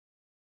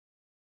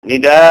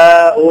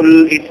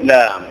Nida-ul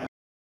Islam.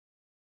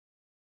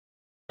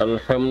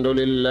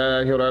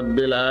 Alhamdulillahi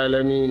Rabbil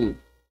Alamin.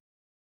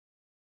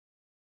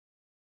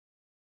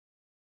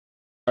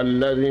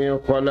 Alladhi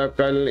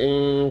khalaqal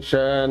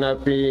insana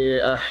fi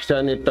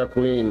ahsani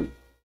taqwim.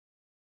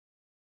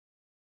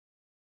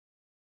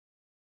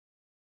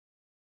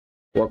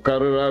 Wa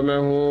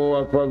karramahu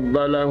wa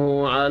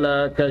faddalahu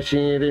ala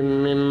kathirin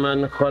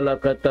mimman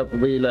khalaqa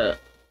tafdila.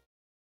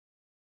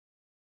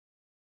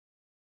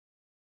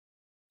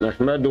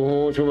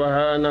 Nahmaduhu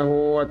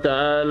subhanahu wa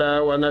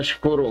ta'ala wa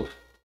nashkuruh.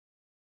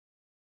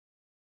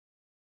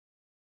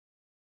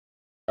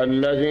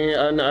 الذي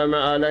أنعم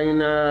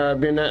علينا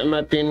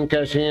بنعمة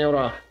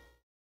كثيرة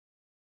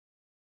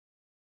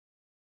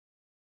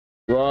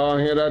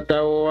ظاهرة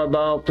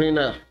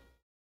وباطنة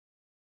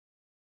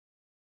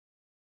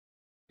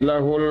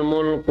له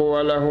الملك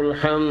وله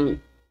الحمد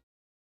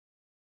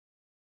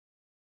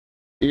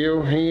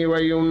يحيي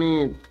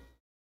ويميت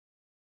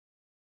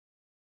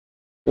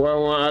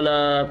وهو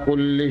على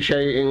كل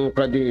شيء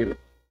قدير.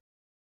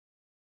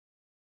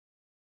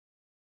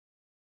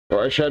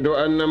 وأشهد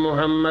أن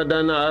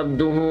محمدًا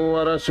عبده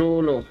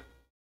ورسوله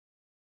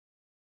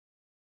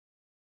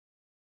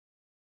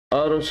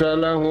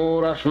أرسله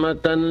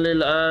رحمة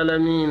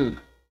للعالمين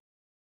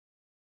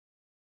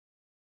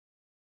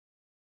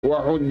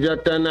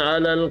وحجة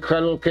على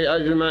الخلق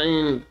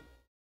أجمعين.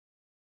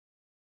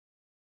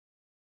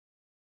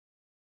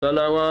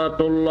 صلوات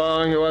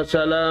الله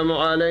وسلامه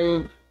عليه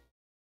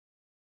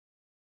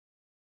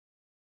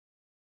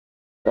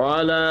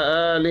وعلى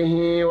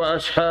آله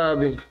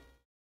وأصحابه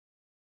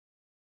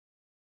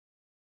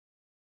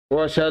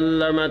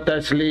وسلم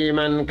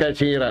تسليما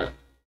كثيرا.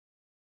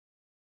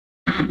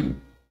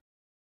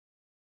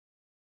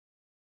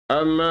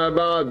 أما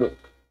بعد،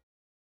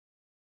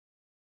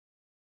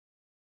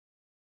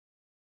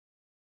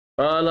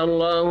 قال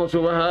الله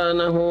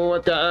سبحانه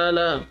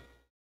وتعالى: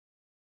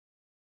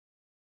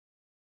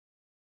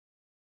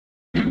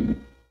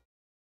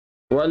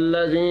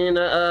 والذين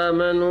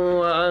آمنوا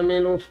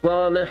وعملوا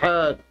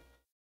الصالحات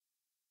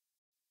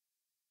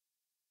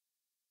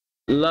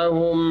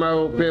لهم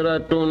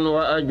مغفرة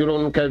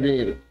وأجر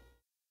كبير.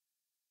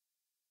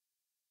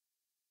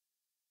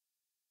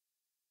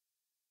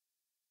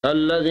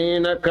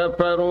 الذين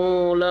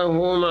كفروا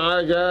لهم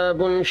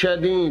عذاب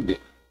شديد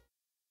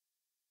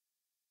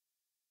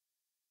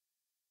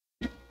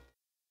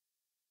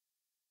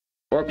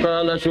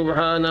وقال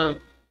سبحانه: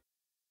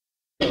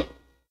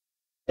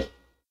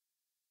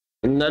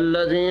 إن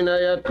الذين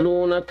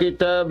يتلون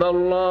كتاب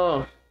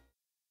الله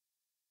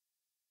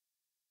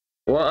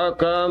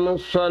وأقاموا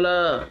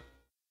الصلاة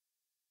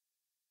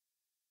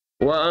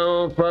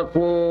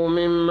وأنفقوا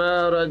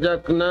مما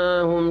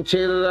رزقناهم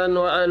سرا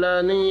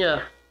وعلانية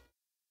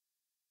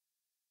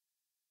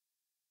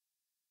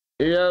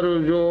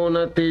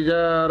يرجون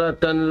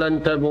تجارة لن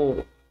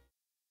تبور.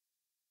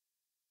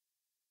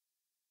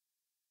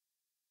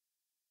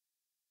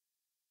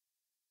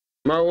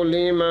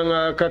 Mauli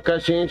mga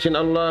kakasinsin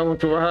Allah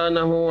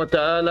subhanahu wa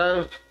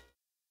ta'ala,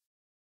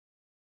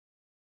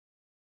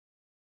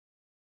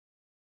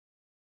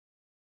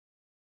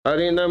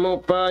 arina mo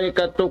pa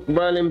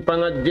ikatukbaling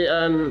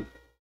pangadjian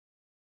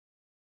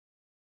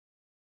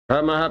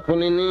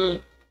hamahapon ini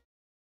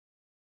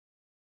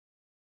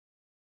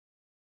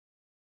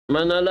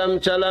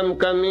manalam-salam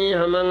kami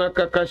mga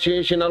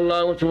kakasisin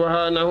Allah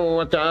subhanahu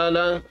wa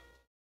ta'ala.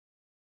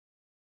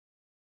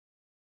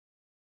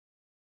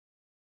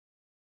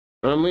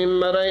 Amin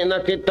maray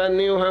nakita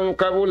niyo hang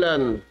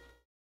kabulan.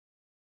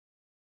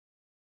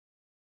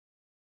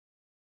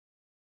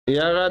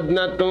 Yarad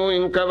na to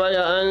in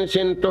kabayaan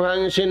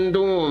sintuhan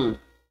sindum.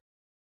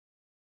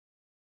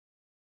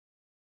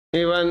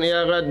 Iwan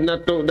yarad na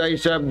to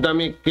daysab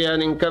damik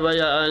yan in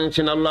kabayaan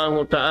sin Allah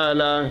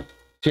Ta'ala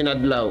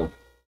sinadlaw.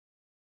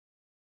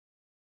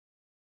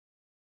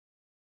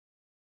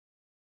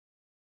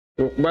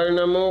 Ukbal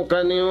na mo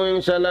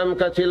kaniyong salam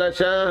kasila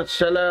siya.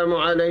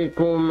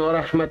 Assalamualaikum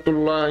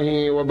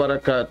warahmatullahi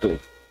wabarakatuh.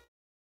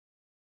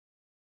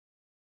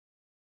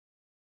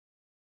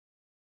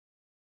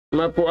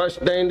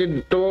 Mapuas na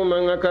dito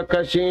mga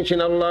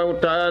kakasinsin Allah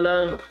Ta'ala.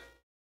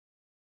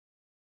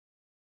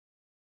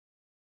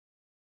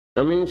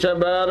 Amin sa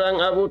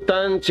barang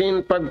abutan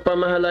sin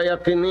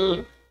pagpamahalaya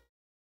kini.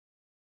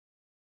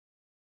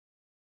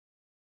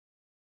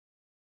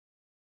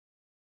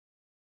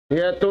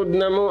 Yatud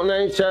na mo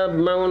na isab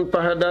maun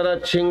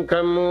pahadarat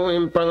singkam mo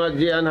in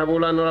pangadjian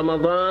habulan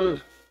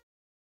Ramadan.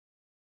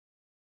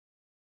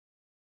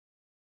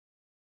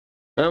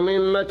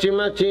 Amin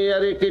maci-maci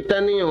yari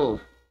kita niyo.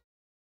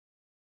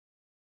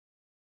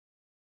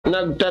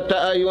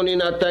 Nagtataayunin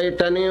atay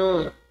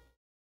taniyo.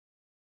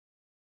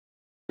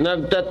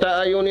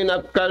 Nagtataayunin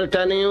akal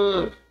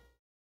taniyo.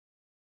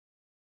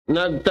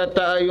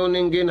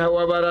 Nagtataayunin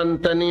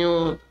ginhawabaran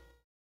taniyo.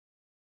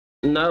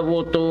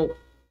 Nabutok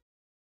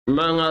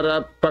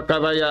mangarap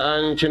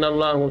pakabayaan sin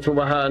Allah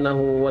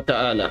subhanahu wa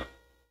ta'ala.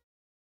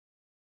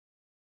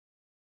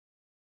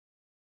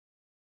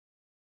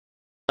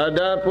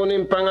 Ada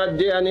punin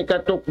pangadjian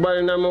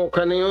ikatukbal na mo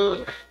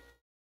kaniyo.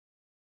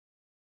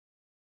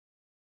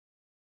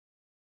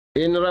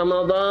 in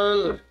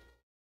Ramadan,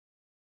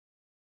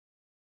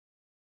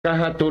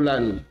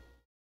 kahatulan.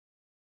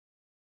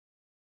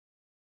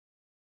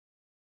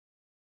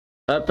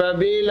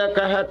 Apabila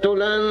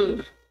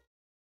kahatulan,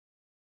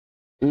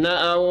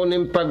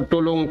 naaunin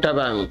pagtulong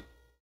tabang.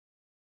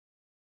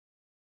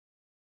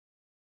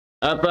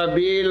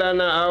 Apabila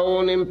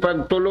naaunin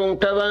pagtulong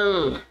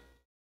tabang,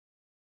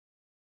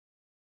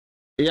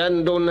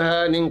 yan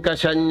dunhaning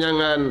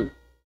kasanyangan.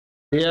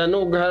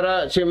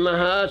 Yanughara si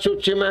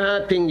mahasut si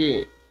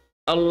mahatinggi.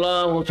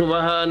 Allah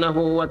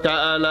subhanahu wa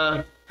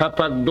ta'ala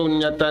hapag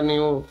dunya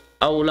taniyo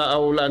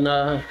awla-awla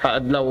na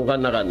haadlaw ka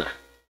na ka na.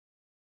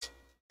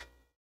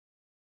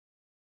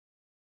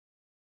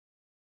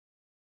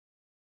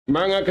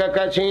 Mga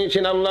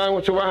kakasisin Allah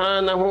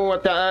subhanahu wa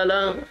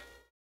ta'ala,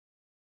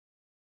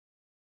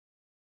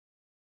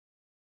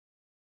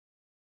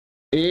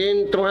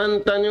 in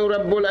Tuhan taniyo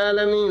Rabbul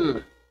Alamin,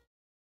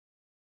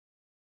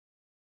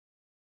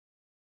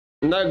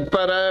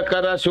 nagpara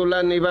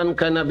karasulan iban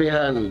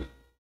kanabihan.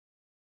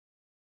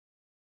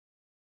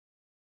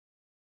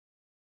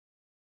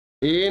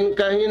 In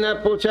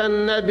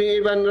kahinapusan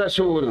Nabi iban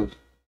Rasul.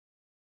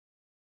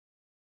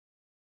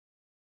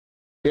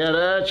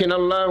 Kaya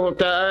sinallahu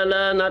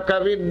ta'ala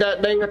nakabidda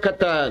day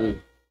ngakatan.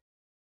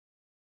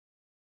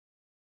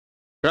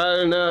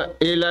 Kalna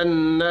ilan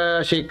na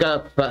si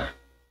kappa.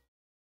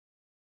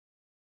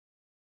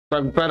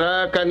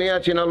 Pagparakan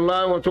niya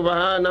sinallahu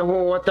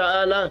subhanahu wa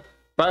ta'ala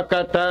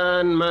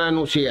pakatan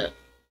manusia.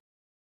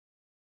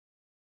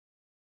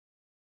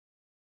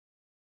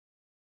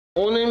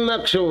 Uning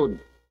maksud,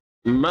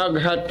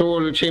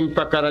 maghatul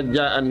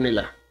simpakaradyaan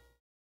nila.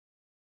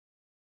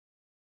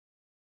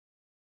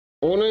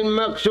 Unin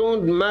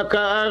maksud,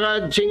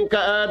 makaarad sing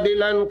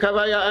kaadilan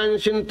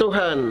kabayaan sin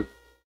Tuhan.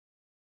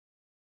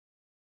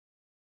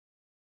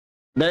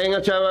 Dahil nga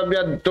sa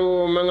wabiyad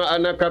to mga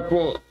anak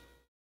po,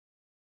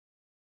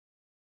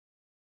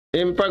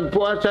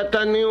 impagpuasa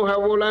taniyo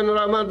hawulan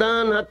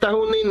Ramadan at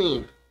tahun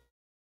ini.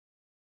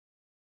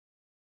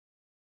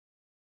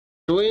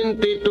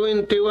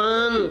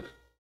 2021,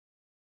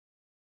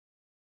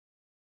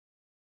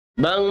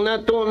 bang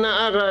nato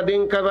na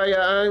arading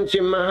kabayaan si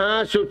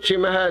mahasut si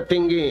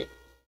mahatinggi.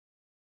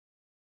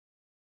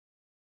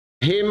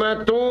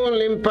 Himatul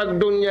limpag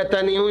dunya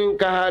taniyo yung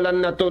kahalan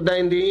nato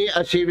dahil di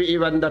asibi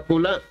iwan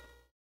dakula.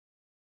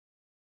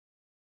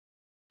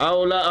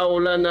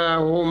 Awla-awla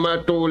na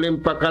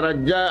humatulim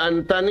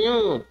pakaradyaan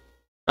taniyo.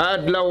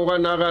 Adlaw ka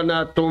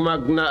na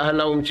tumag na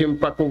halawm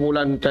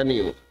simpakubulan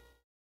taniyo.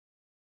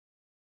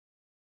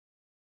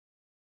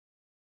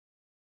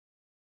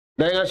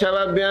 Dahil nga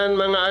sabab yan,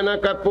 mga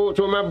anak po,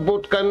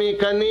 sumabot kami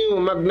kaniyo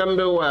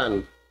mag-number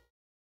 1.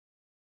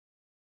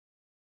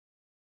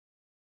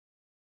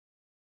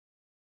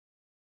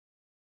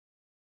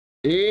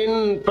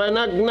 In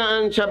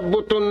panagnaan sa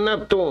buton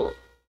na to,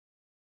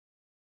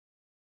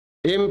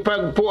 in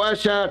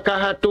pagpuasa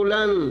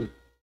kahatulan,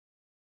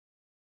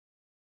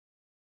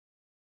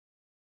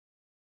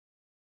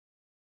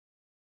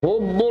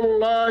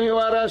 hubbullahi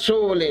wa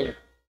rasulih,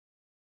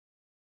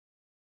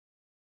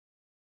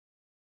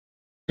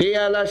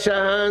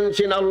 iyalasahan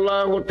sin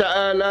Allahu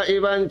ta'ala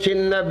iban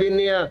sin nabi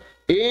niya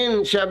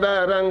in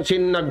sabarang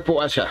sin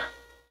nagpuasa.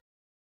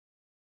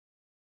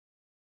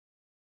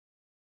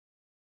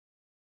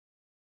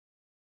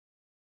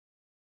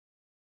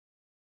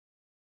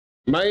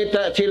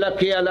 Maita sila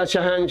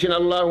kiyalasahan sin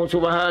Allahu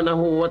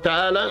subhanahu wa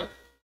ta'ala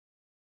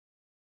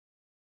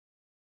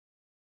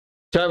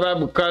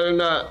sabab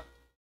kalna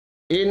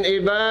in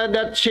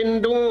ibadat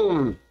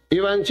sindum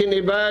iwan sin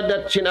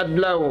ibadat sin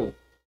adlaw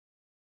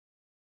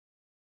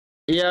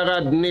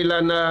iarad nila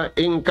na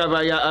ing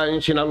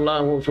kabayaan sin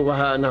Allahu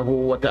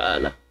subhanahu wa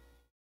ta'ala.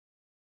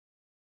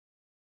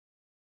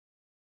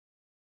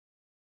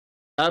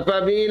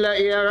 Apabila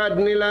iarad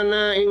nila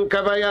na ing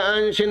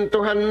kabayaan sin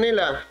Tuhan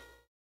nila,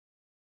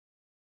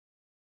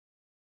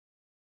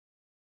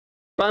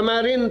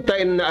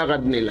 pamarintain na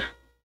agad nila.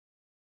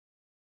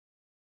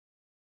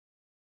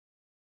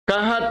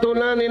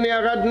 Kahatulan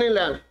iniagad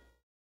nila.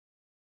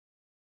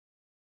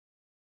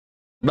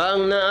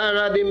 Bang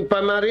naaradim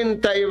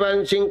pamarinta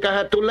iwan sing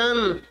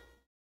kahatulan.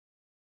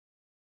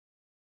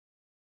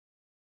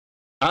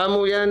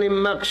 Amo yanim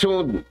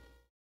maksud.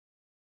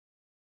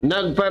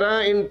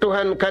 Nagparain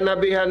Tuhan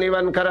kanabihan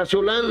iwan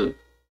karasulan.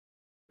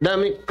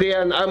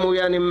 Damikian amo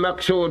yanim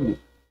maksud.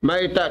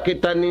 Maita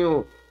kita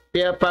niyo.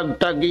 Kaya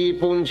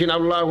pagtagipon sin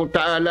Allahu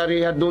ta'ala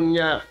riha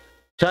dunya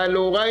sa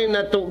lugay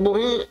na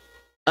tubuhi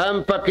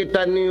ang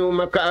pakitan niyo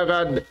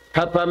makaagad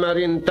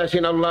hapamarinta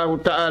sin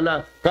Allahu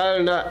ta'ala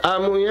kalna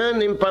amo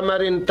yan yung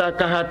pamarinta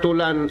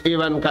kahatulan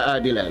iwan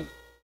kaadilan.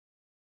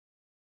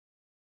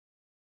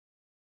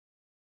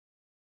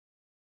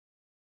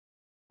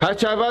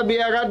 Hasaba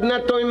biagad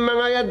na to yung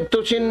mga yadto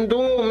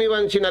sindum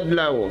iwan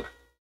sinadlaw.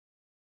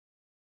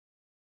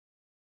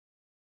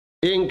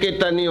 In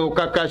kita niyo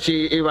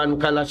kakasi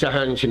iwan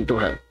kalasahan sin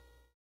Tuhan.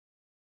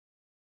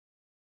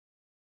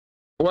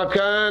 Wa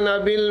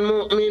kana bil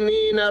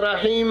mu'minina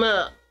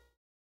rahima.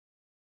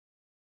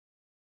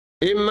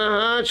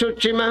 Imahasut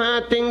si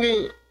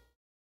mahatinggi.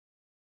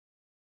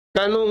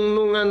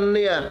 kanungnungan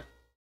niya.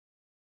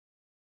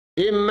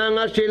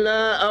 Imanga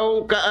sila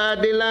aw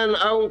kaadilan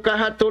aw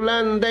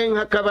kahatulan deng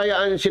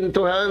hakabayaan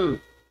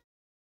sintuhan.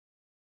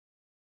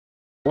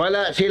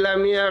 Wala sila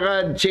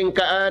miyagad sing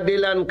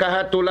kaadilan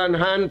kahatulan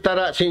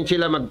hantara sin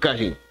sila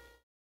magkahi.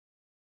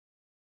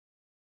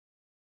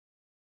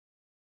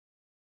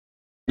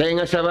 Dahil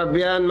nga sabab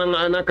yan mga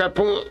anak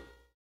po,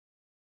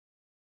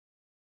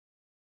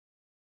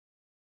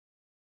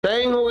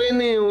 tayong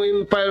ini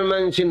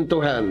impalman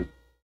sintuhan.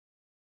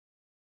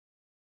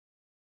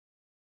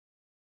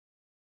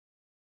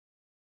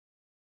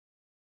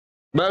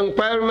 Bang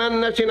palman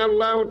na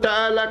sinallahu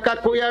ta'ala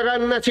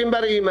kakuyaran na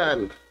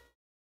simbariman.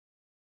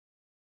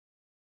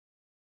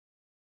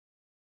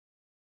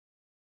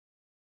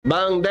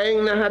 Bang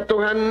daing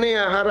nahatuhan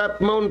niya, harap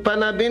maun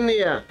panabin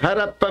niya,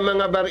 harap pa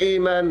mga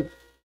bariman,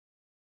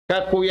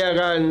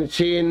 kakuyaran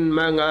sin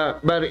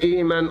mga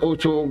bariman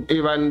usog,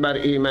 iwan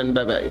bariman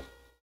babay.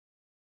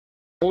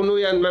 Uno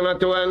yan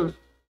mga tuan,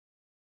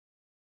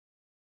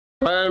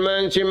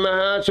 palman si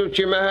mahasud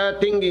si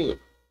mahatinggi,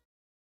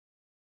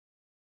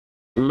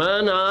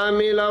 man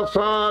amila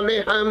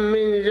salihan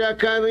min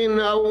zakarin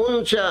aw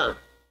unsa,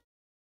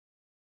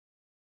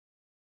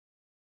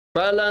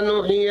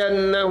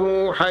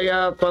 falanuhyiyannahu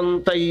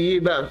hayatan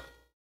tayyibah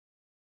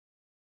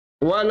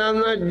wa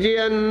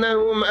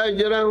lanajziyannahum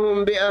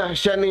ajrahum bi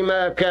ahsani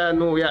ma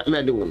kanu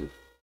ya'malun.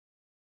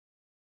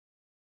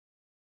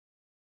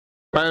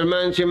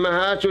 Palman si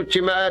mahasud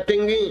si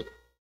maatinggi,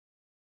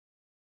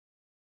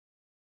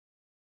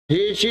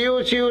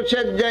 hisiu-siu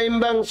sadya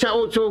imbang sa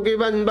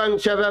usugiban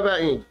bang sa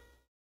babae.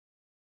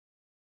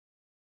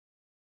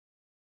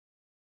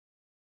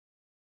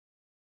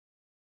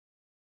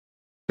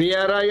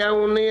 Piyarayaw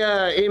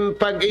niya,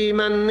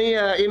 impag-iman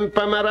niya,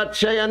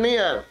 impamaratsaya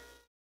niya.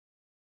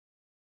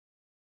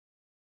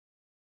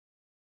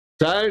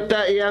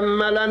 Salta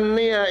iammalan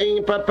niya,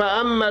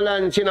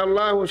 ipapaammalan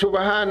sinallahu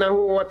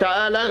subhanahu wa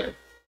ta'ala.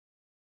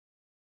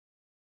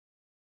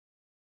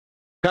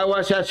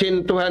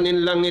 Kawasasin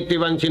Tuhanin langit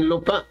iwan sin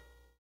lupa.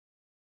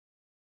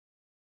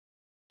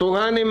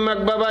 Tuhanin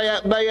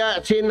magbabaya-baya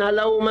sin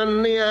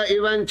halauman niya,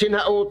 iwan sin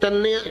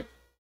hautan niya.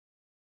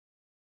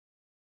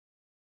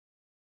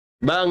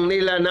 Bang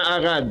nila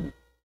naagad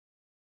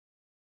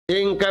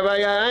ing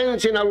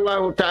kabayaan sin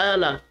Allahu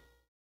Ta'ala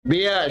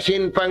biya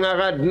sin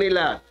pangagad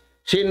nila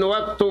sin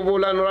waktu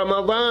bulan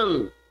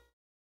Ramadan,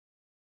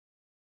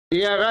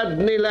 iagad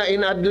nila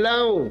in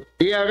adlaw,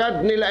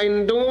 iagad nila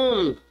in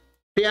dun,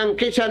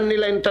 tiangkisan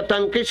nila in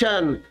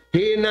tatangkisan,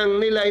 hinang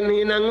nila in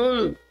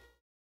hinangun.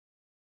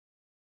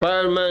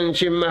 Palman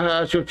si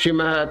mahasud si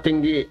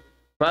mahatinggi,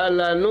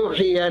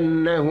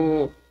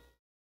 falanuhiyannahu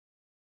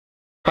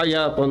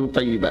hayatan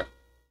tayyibah.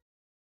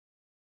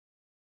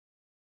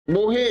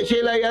 Buhi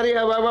sila yari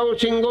hababaw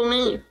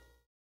singgumi.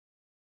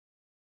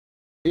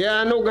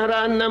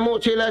 Yanugaraan na mo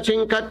sila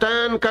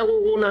singkatan,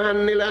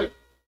 kagugunahan nila.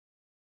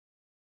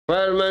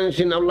 Palman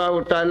sin Allah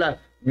Ta'ala,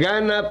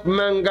 ganap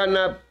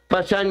mangganap,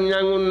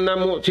 pasanyangun na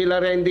mo sila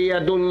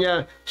rendiya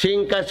dunya,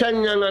 sing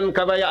kasanyangan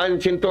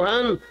kabayaan sin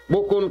Tuhan,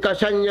 bukun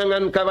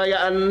kasanyangan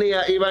kabayaan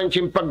niya, iwan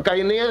sin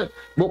pagkain niya,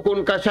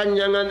 bukun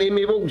kasanyangan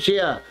imibug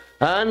siya,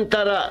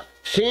 antara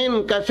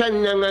sin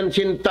kasanyangan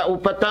sin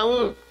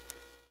tao-patao,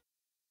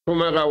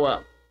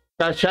 kumagawa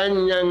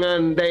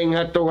kasanyangan daing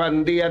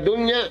hatuhan dia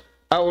dunya,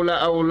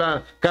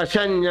 aula-aula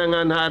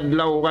kasanyangan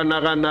hadlaw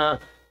kana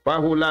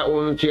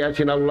pahulaun siya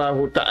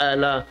sinallahu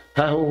ta'ala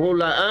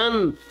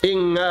hahuhulaan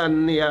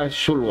ingan niya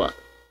sulwa.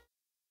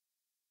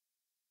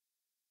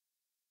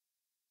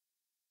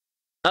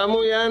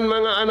 Amo yan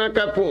mga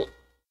anak po,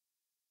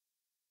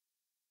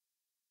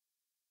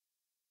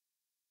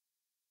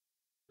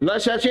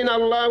 nasa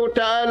sinallahu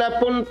ta'ala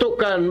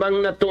puntukan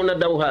bang nato na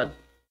dawhat.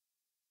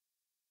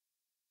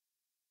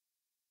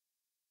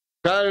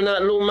 Karena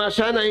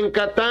lumasan na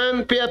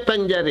ingkatan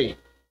piatan jari.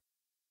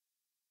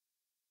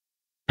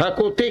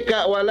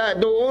 Hakutika wala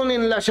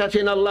doonin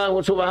lasasin Allah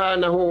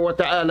subhanahu wa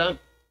ta'ala.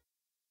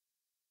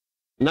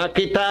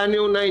 Nakitaan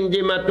yun na hindi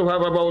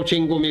matuhababaw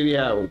sing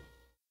gumiwihaw.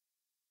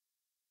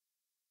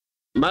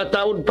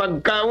 Mataod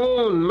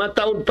pagkaon,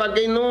 mataod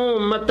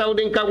pag-inom,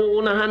 mataod din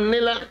kaguunahan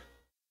nila.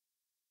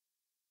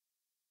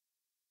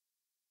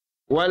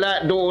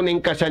 Wala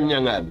doonin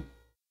kasanyangan.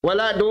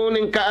 Wala doon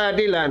ng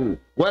kaadilan,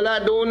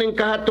 wala doon ng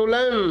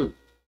kahatulan.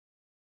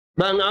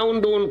 Bang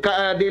aun doon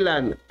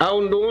kaadilan,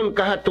 aun doon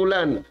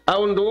kahatulan,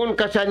 aun doon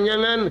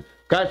kasanyangan,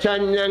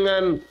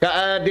 kasanyangan,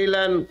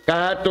 kaadilan,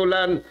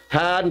 kahatulan,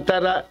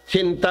 hantara,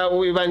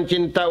 sintao, iwan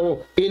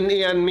sintao,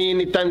 inian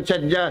minitan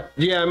sadya,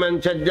 diaman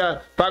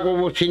sadya,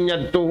 pagubusin niya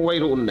ito,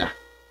 wayroon na.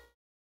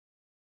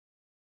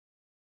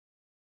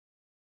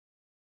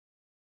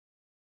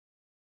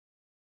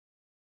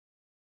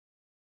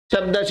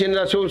 Sabda sin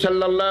Rasul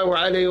sallallahu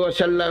alaihi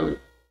wasallam,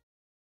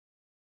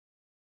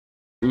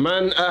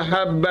 man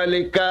ahabba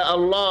lika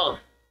Allah,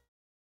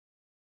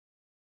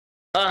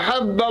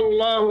 ahabba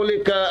Allah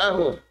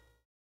lika'ahu.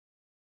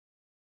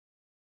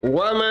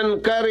 Wa man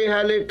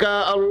kariha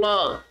lika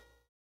Allah,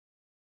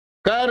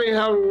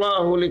 kariha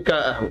Allah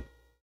lika'ahu.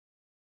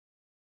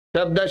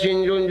 Sabda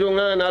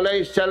sinjunjungan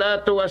alayhi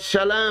salatu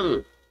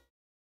wassalam.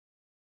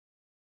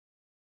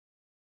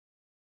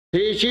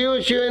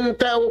 Sisiyo-siyon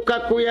tao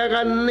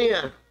kakuyagan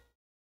niya.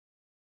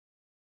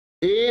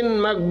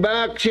 In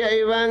magbak siya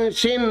iwan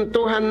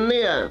sintuhan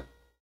niya.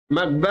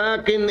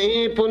 Magbakin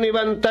ipon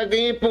iwan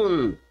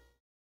tag-ipon.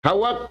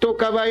 Hawakto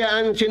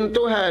kabayaan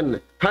sintuhan.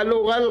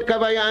 Halugal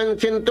kabayaan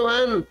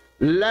sintuhan.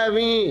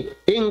 Lawi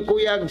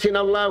ingkuyag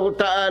sinallahu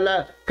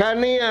ta'ala.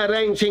 Kaniya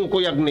rin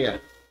singkuyag niya.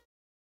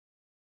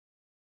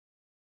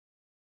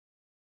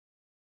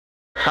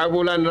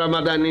 Habulan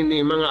Ramadan ini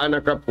mga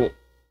anak po.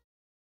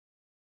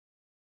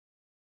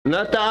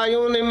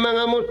 Natayon ng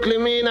mga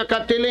Muslimin na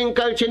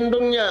katilingkal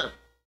sindunya.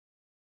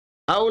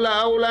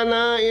 Aula-aula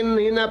na in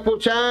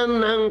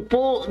hinapusan ang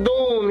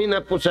pudo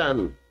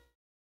hinapusan.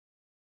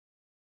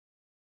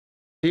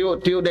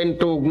 Tiyo-tiyo din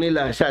tug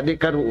nila sa di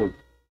karoon.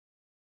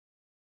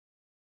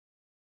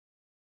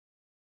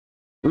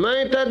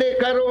 May tadi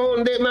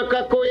karoon di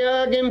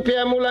makakuyag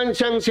impiamulan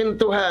siyang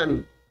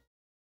sintuhan.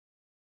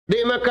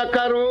 Di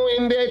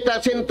makakaroon imbiay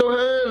ta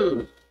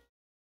sintuhan.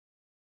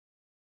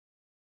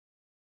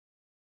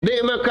 Di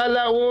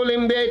makalaul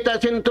imbiay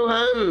ta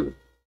sintuhan.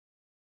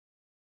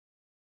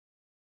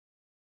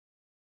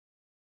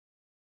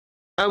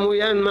 Amo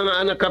yan mga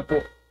anak po.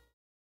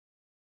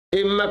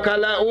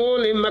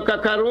 Imakalaul,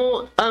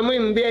 imakakaroon, amo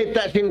imbiay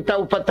ta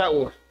sintaw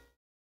patao.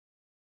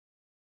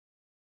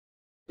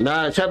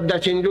 Na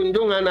sabda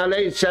sinjunjungan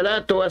alayhi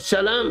salatu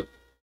wassalam.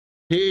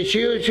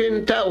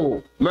 Hisiusin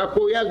tao,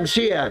 makuyag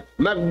siya,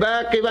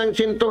 magbakiwan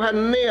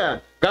sintuhan niya,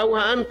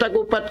 kauhaan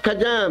tagupat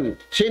kajam,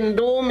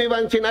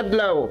 sindumiwan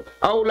sinadlaw,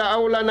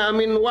 aula-aula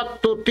namin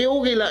waktu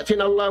tiugila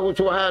sinallahu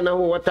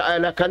subhanahu wa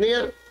ta'ala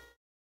kaniya.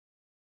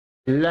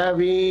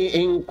 Lawi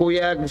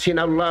ingkuyag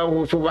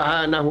sinallahu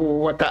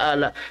subhanahu wa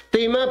ta'ala.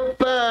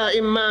 Timapa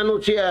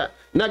imanu siya,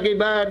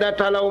 nagibada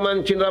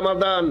talawman sin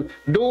Ramadan,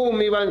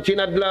 dumiwan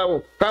sinadlaw,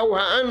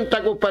 kauhaan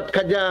tagupat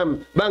kajam,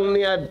 bang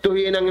niad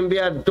tuhin ang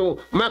imbiyad to,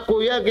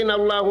 makuyagin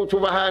Allahu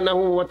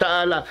subhanahu wa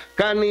ta'ala,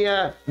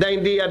 kaniya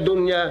dahin diya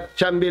dunya,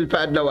 sambil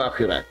paadlaw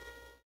akhirat.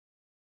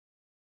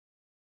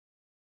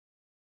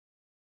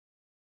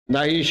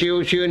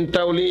 Nahisiw-siyon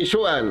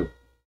taulisuan,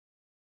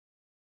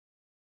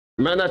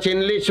 manasin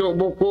liso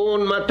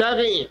bukun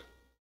matari.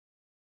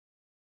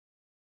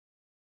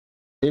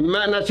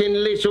 Imma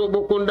nasin liso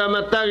bukun da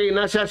matari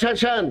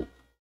nasasasan.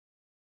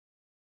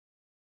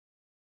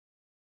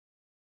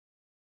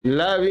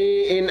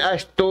 Lawi in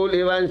astul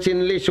iwan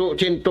sin liso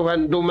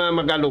sintuhan duma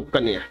magalup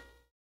kaniya.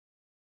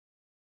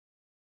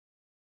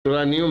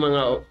 Surah niyo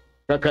mga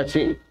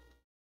kakasing.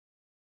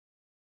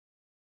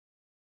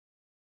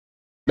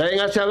 Dahil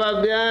nga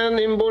sabab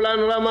yan, imbulan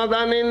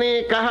Ramadan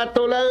ini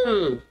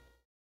kahatulan.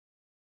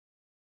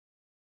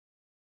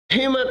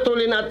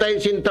 Himatulin atay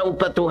sinta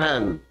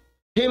upatuhan.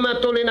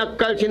 Himatulin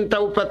akal sinta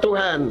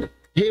upatuhan.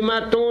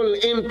 Himatul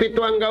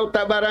impituang gaw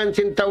tabaran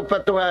sinta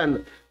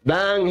upatuhan.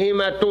 Bang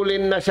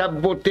himatulin na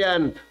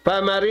sabutyan.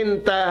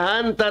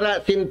 Pamarintahan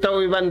tara sinta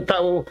iwan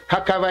tao.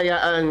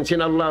 Hakabayaan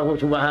sinallahu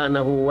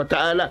subhanahu wa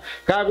ta'ala.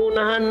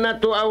 Kagunahan na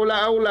to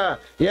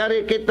aula-aula.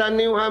 Yari kita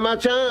niyo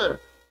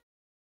hamasa.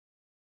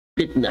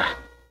 Fitnah.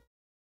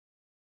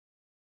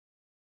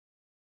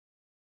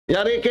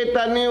 Yari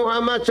kita niyo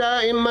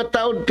hamasa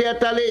imataud tiya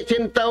tali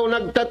sintaw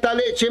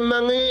nagtatali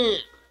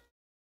simangi.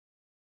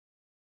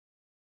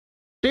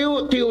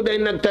 Tiyo-tiyo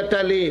day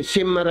nagtatali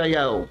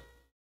simarayaw.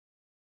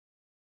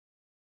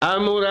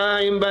 Amura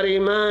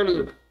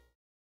imbariman.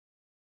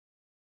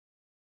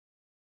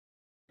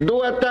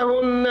 2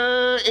 tahun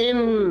na in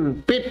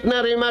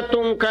fitna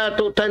rimatong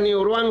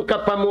katutaniuruang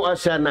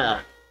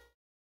kapamuasana.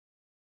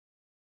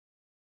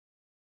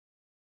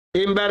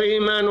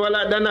 Imbariman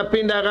wala da na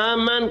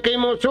pindaraman kay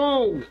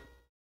musog.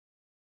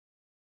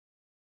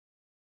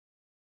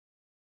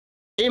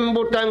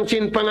 Imbutang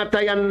sin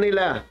pangatayan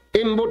nila,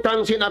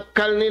 imbutang sin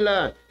akal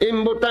nila,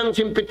 imbutang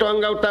sin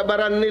pituanggaw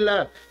tabaran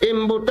nila,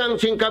 imbutang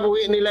sin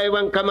kabuhi nila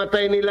iwang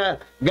kamatay nila,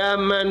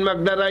 gaman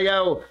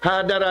magdarayaw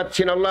hadarat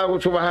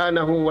sinallahu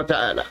subhanahu wa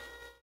ta'ala.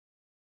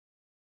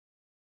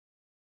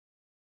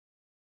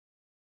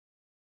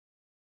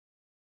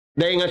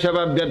 Dahil nga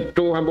sabab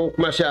gadto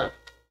habuk masa.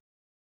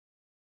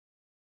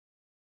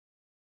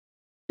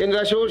 In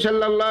Rasul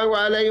sallallahu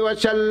alaihi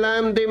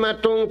wasallam di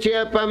matong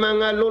siya pa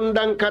mga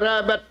lundang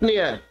karabat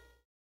niya.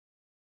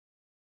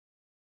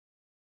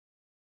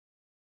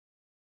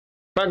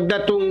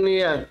 Pagdatong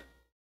niya,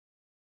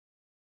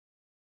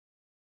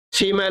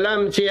 si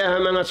malam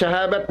siya mga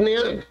sahabat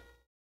niya.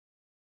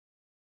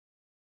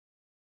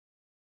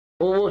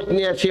 Uwos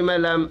niya si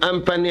malam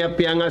ang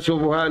paniapiyang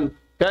asubuhan.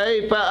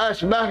 Kay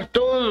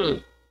paasbahtum.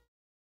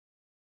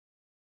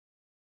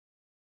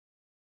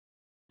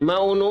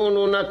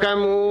 Maununo na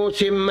kamu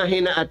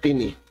simmahina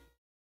atini.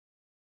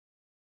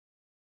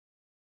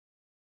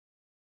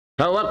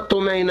 Hawak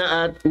tumay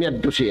na at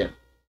miyadto siya.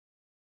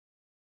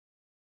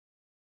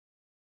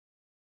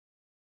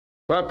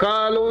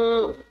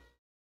 Pakalu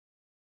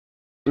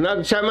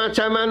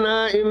nagsama-sama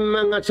na yung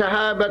mga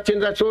sahabat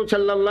sin Rasul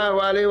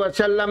sallallahu alaihi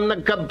wasallam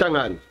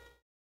nagkabtangan.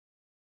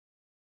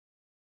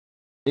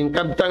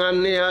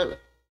 Ingkabtangan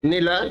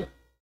nila,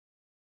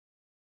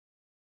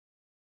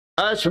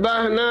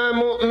 asbahna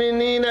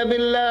mu'minina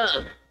billah.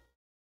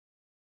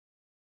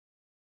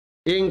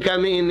 In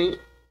kami ini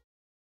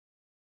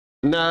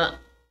na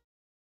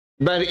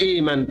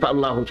beriman pa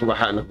Allah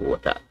subhanahu wa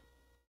ta'ala.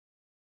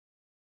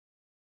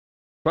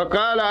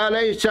 Faqala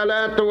alaihi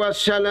salatu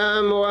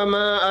wassalam, wa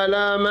ma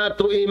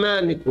alamatu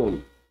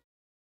imanikum.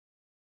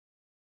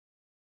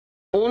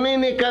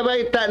 Unini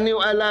kabaita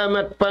niyo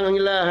alamat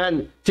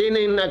pangilahan,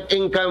 sininak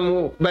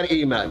kamu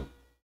beriman.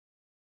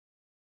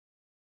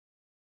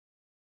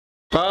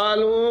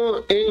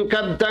 Qalu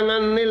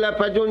ingkabtangan nila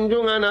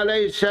pajunjungan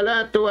alaihi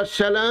salatu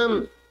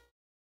wassalam,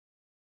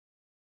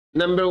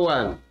 number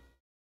 1,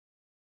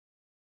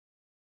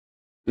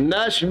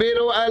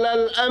 nasbiru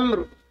alal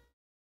amr.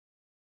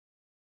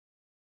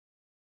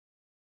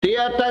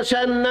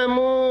 Tiatasan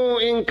namu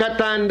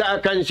ingkatanda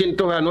akan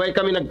sintuhan. Way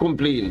kami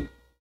nagkumplin.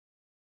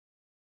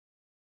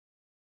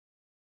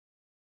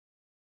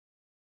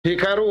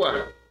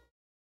 Hikarua,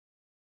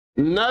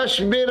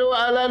 nasbiru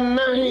alan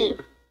nahi.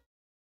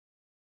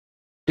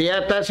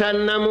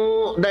 Tiatasan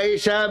namu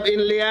daisab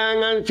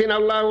inliangan sin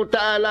Allah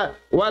Ta'ala.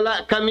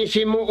 Wala kami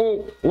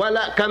simuuk,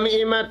 wala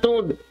kami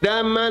imatud.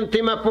 Daman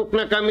timapuk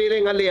na kami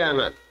ring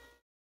aliangan.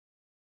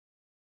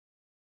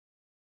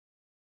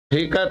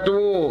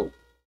 Hikatu,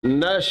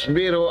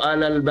 nasbiru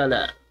alal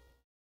bala.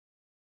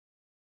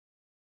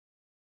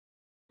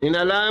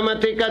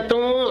 Inalamat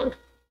hikatu,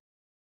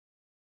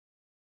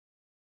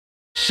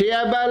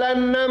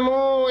 siyabalan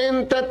namu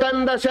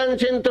intatandasan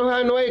sin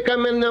Tuhan, way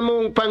kami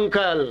namung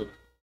pangkal.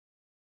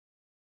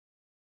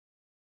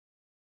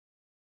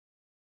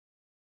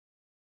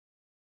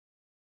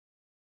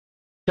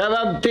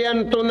 Sabab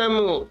tiyan to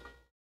namu.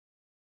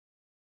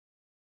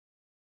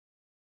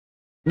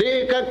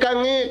 Di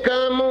kakangi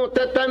kamu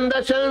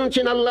tatandasan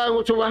sin Allah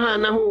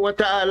subhanahu wa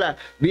ta'ala.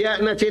 Biya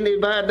na sin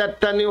ibadat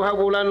taniw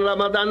bulan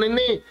Ramadan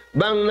ini.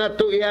 Bang na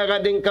to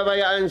iyagading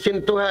kabayaan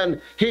sin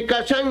Tuhan.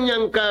 Hikasan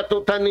niyang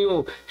kato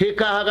taniw.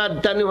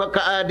 Hikahagad taniw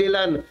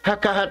hakaadilan.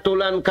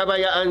 Hakahatulan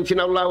kabayaan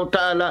sin Allah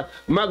ta'ala.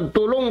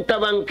 Magtulong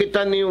tabang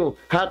kita niyo.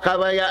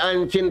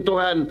 Hakabayaan sin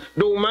Tuhan.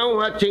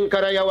 Dumauhat sin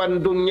karayawan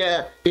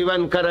dunya.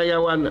 Iwan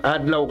karayawan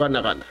adlaw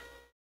kana-kana.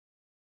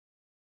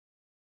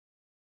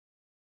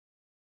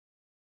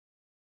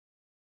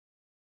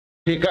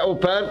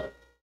 Hikaupat,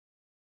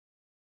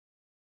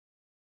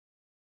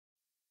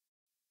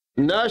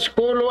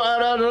 naskulu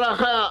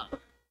ararlaha.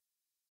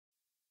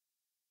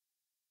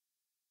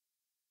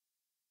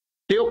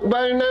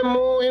 Tiukbal na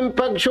mo yung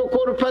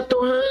pagsyukur pa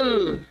Tuhan.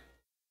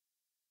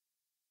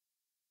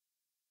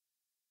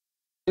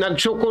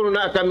 Nagsyukur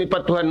na kami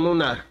pa Tuhan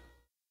muna.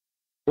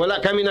 Wala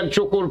kami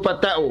nagsyukur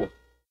pa tao.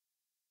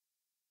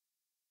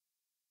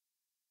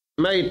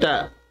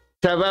 Maita,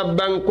 sabab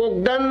bang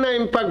kugdan na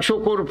yung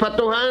pagsyukur pa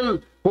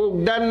Tuhan,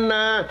 hugdan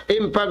na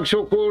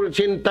impagsukur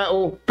sin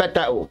tao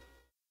patao.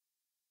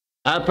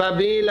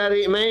 Apabila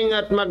ri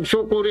maingat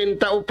magsukurin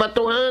tao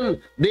patuhan,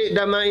 di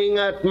da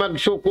maingat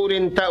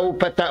magsukurin tao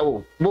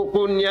patao.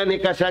 Bukun niya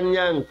ni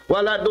kasanyang,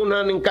 wala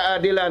dunhan ng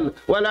kaadilan,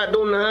 wala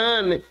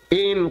dunhan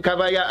in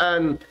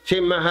kabayaan si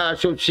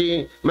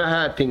mahasuci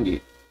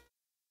mahatinggi.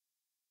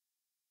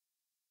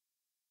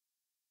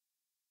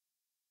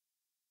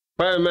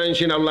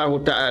 Pamansin Allah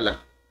Ta'ala.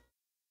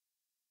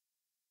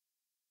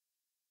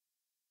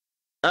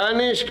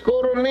 Anis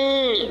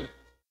kurni,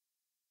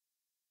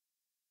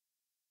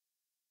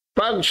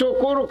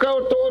 pagsyukur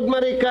kau tuod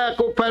marika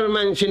ko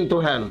parmansin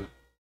Tuhan.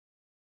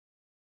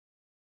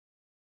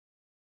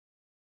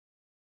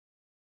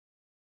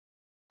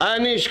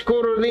 Anis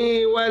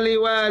kurni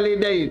wali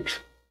daik,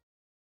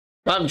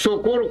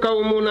 pagsyukur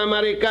kau muna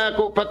marika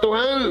ko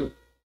patuhan,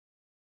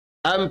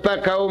 ampa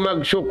kau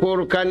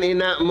magsyukur kan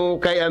inakmu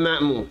kay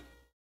amakmu.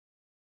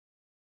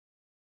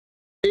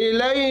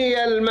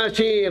 Ilayal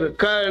masir,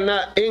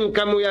 karena ing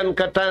kamu yan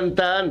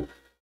katantan,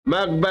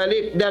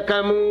 magbalik da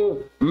kamu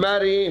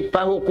mari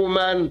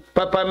pahukuman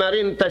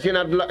papamarinta sin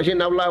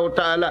Allah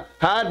Ta'ala,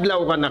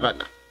 hadlaw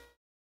kana-kana.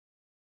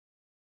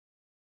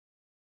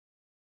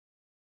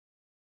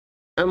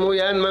 Amo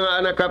yan mga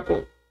anak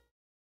kapo.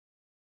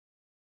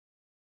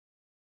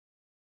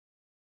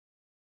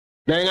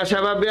 Dahil nga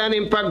sabab yan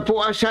yung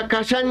pagpuasa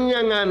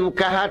kasanyangan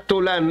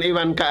kahatulan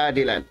iwan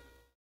kaadilan.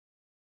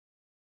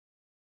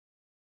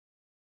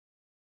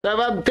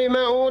 Sabab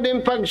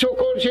timaudin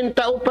pagsyukur sin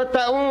tao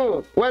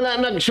patao. Wala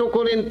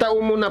nagsyukurin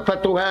tao mo na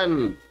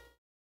patuhan.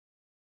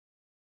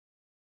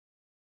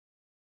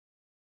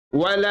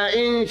 Wala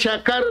in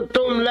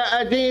syakartum la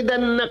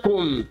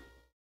azidannakum.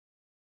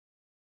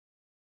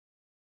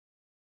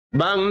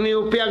 Bang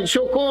niyo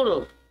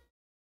piyagsyukur.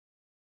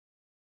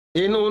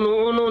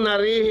 Inuno-uno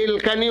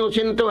narihil kaniyo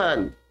sin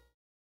Tuhan.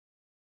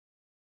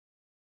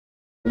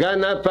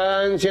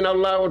 Ganapan sin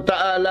Allah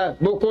Ta'ala,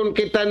 bukun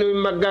kita ni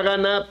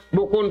magaganap,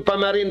 bukun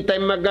pamarintay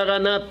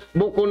magaganap,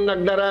 bukun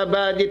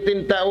nagdarabadit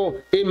din tao,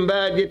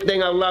 imbadit din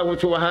Allah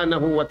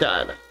Subhanahu wa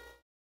Ta'ala.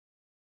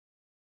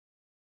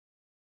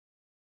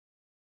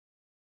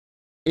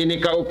 Ini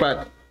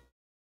kaupat.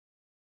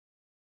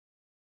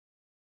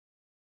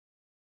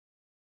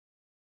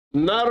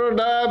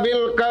 narda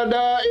bil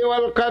qada'i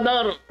wal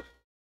qadar.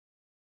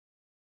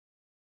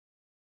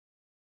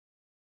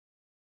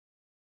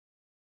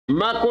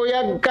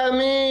 Makuyag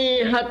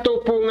kami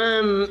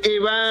hatupungan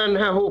iwan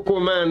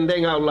hahukuman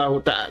dengan Allah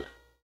Ta'ala.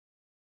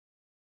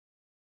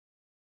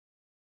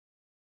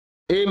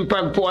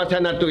 Impagpuasa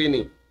na to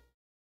ini.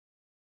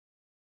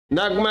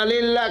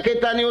 Nagmalilla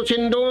kita niyo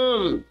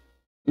sindum.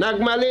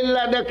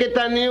 Nagmalilla da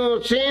kita niyo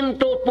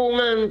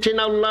sintupungan sin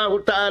Allah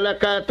Ta'ala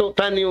kato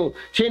taniyo.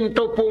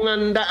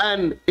 Sintupungan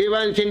daan.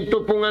 Iwan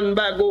sintupungan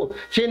bago.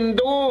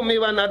 Sindum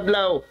iwan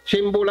adlaw.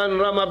 Simbulan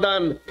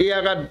Ramadan.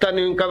 Iagad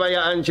taniyo yung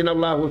kabayaan sin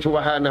Allah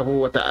Subhanahu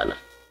wa Ta'ala.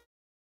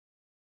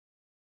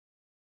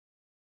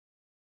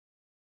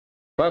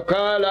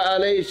 Fakala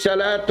alayhi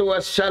salatu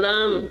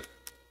wassalam.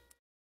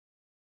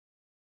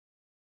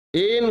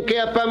 In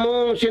kaya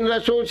pamong sin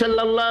Rasul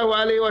sallallahu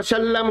alaihi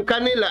wasallam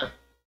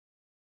kanila.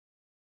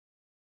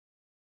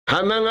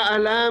 Ang mga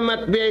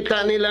alamat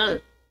biyata nila,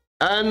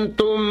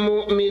 antum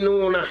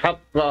mu'minuna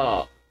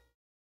haqqa.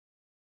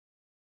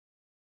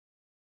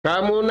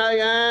 Kamu na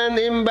yan,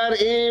 imbar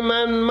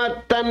iman,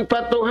 matan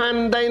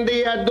patuhan, da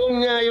hindi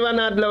dunya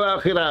iwan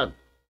adlaw akhirat.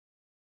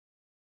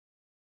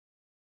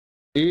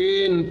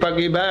 In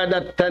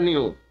pag-ibadat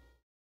tanyo.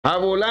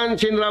 Habulan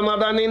sin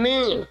Ramadan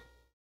ini.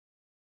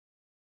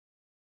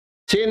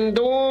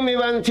 Sindum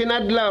iwan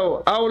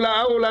sinadlaw,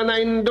 aula-aula na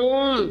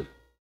indum.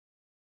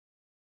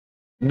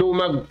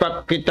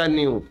 Dumagpak kita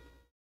niyo.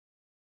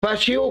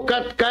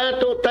 Pasyukat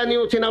kato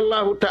taniyo sin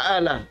Allah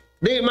Ta'ala.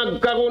 Di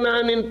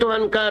magkarunahan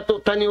intuhan kato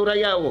taniyo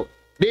rayaw.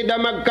 Di da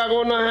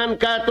magkarunahan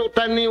kato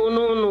taniyo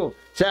nuno.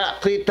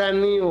 Sa kita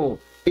niyo.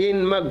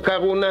 In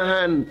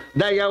magkarunahan.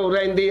 Dayaw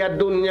rin di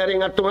dunya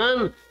rin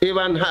atuhan.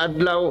 Iwan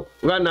haadlaw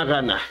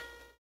gana-gana.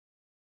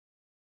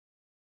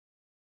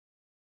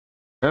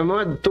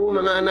 Amad to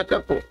mga anak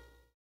ako.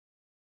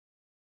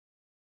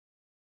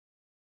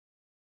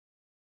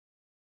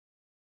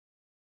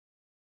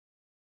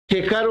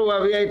 Kikaru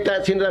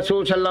wabiyayta sin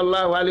Rasul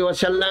sallallahu alaihi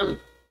wasallam.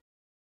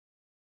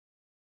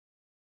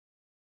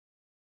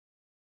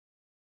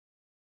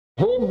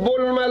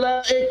 Hubbul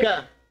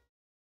malaika.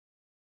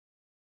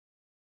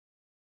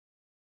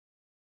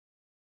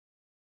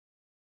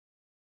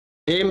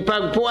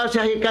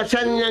 Impagpuasa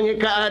hikasan niyang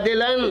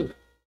hikaadilan.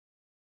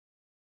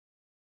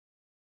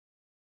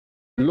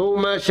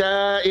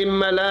 Lumasa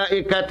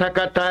malaikat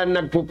hakatan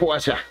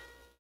nagpupuasa.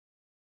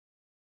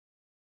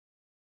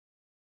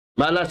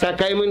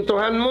 Malasakay mo yung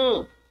Tuhan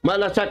mo.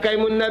 Malasakay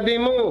mo yung Nabi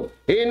mo.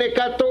 Ini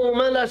kato,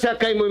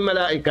 malasakay mo yung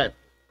malaikat.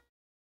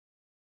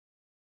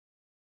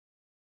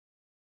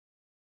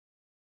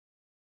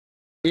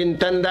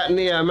 Intanda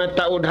niya,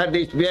 mataud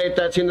hadis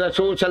biyayta sin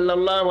Rasul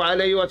sallallahu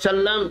alaihi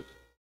wasallam.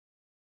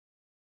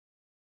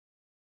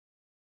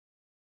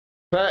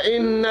 Fa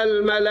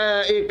innal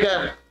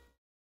malaika.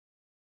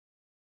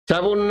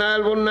 Sa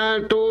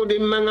bunal-bunal to, di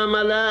mga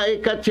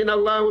malaikat sin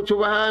Allah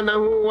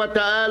subhanahu wa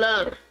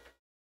ta'ala.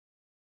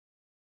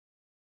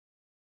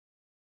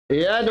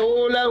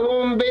 Yad'u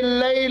lahum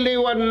bil-layli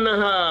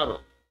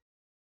wan-nahar.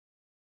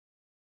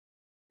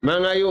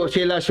 Mangayo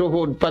sila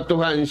suhud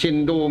patuhan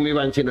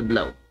sindumiwan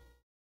sinadlaw.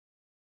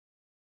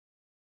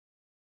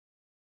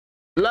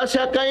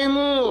 Lasakay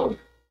mo.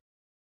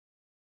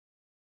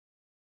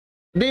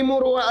 Di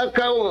muruwa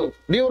akaw.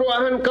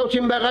 Diuruahan kau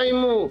simbakay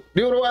mo.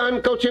 Diuruahan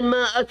kau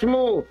simmaas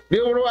mo.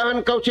 Diuruahan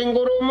kau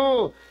singguro mo.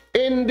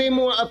 Hindi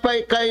mo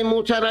apay kay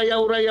mo sa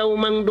rayaw-rayaw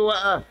mang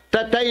dua.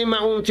 Tatay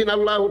maun sin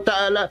Allah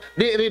Ta'ala.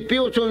 Di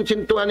refusion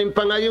sin Tuhan yung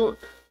pangayo.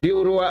 Di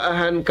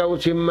uruaahan kau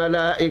sin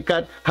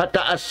malaikat.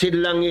 Hataas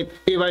sin langit.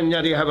 Iwan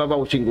nyari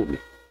hababaw sin gumi.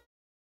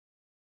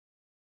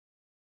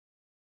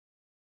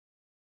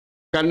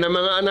 Karena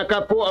mga anak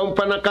po ang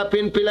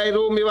panakapin pilay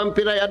rumiwan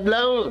pilay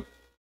adlaw.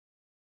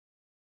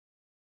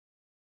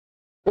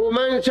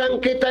 Umansang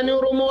kita ni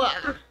rumuwa.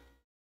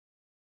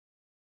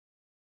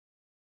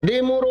 Di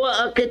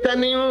murwa kita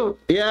niyo,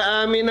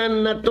 ya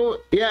aminan na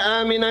to, ya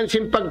aminan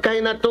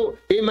simpagkay na to,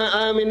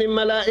 ima amin ni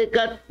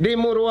malaikat, di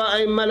murwa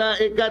ay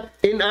malaikat,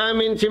 in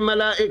amin si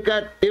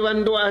malaikat,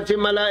 iwan dua si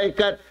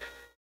malaikat,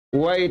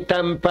 way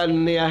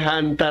tampan niya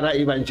hantara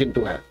iwan si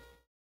Tuhan.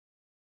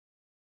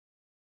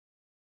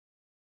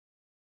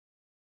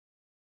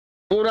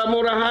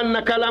 Murah-murahan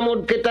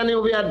nakalamod kita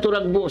niyo biad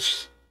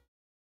turagbus.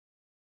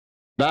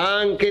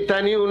 Bang kita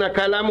niyo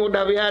nakalamod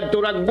biad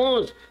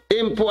turagbus.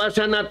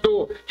 Impuasa na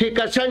to,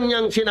 hikasan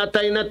niyang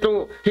sinatay na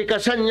to,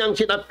 hikasan niyang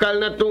sinakal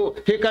na to,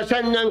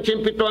 hikasan niyang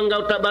simpituang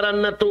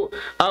gautabaran na to,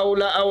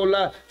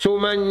 aula-aula,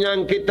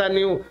 sumanyang kita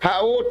niyo,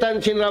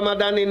 hautan sin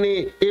Ramadan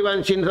ini,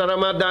 iwan sin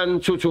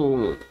Ramadan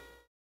susung.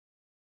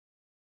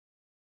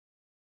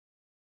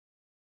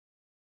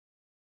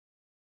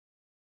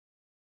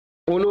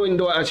 Unuin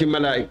doa si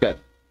malaikat.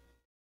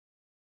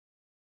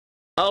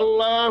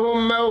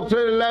 Allahumma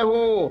ufir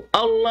lahu,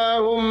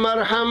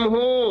 Allahumma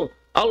arhamhu,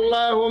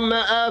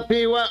 Allahumma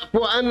afi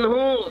wa'fu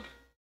anhu.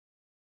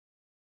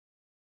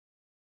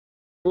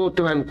 O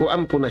Tuhan ko,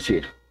 ampun na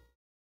siya.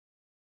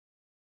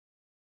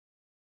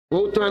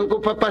 O Tuhan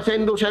ko,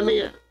 papasain dosa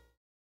niya.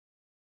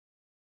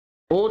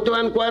 O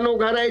Tuhan ko,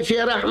 anugaray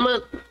siya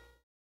rahmat.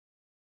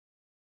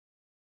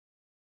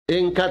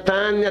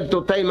 ingkatan niya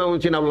tutay maun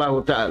sin Allah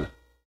Ta'ala.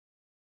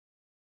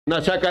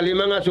 Nasa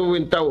kalima nga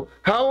suwintaw,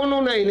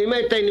 hauno na ini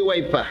may tay ni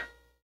waipa.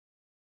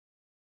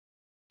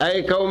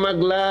 Ay ikaw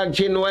maglag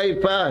sin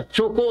waipa,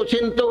 suko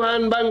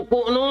sintuhan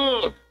bangko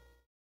no.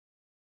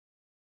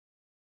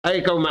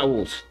 Ay ikaw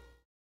maus.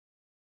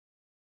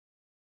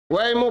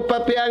 Way mo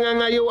papianga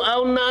ngayon,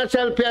 aw na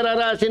asal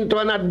piararasin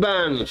tuan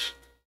advance.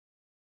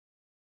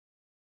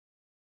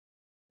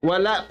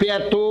 Wala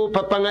piato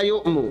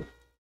papangayo mo.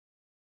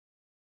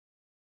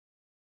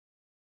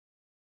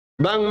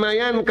 Bang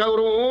mayan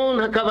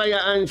kauroon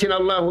hakabayaan sin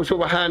Allah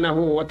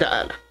subhanahu wa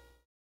ta'ala.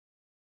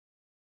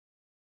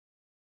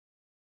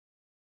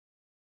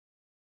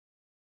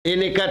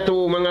 Ini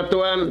katu mga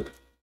tuan,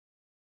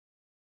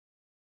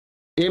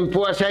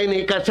 impuasay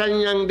ni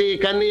kasanyang di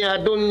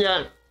kaniya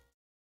dunya,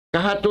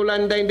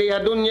 kahatulan day di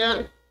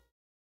dunya,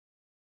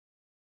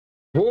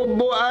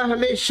 hubbu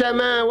ahli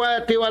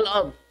samawati wal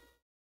ard.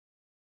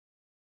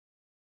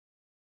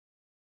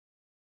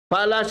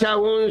 Pala sa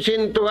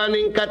hunsin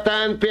tuhaning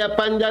katan pia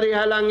panjari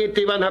halangit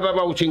iban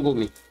hababaw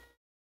singgumi.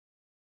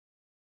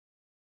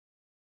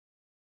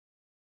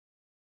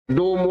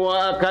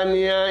 Dumua akan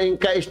niya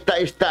ingka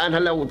ista-istaan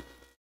halawud.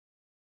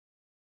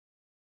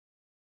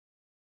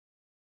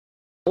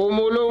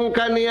 Umulong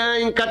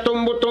kaniya ingka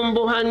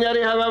tumbu-tumbuhan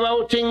nyari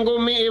hababaw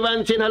singgumi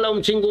iban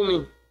sinhalawum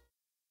singgumi.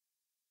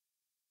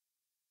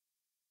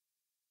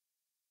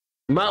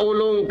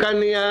 Maulong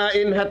kaniya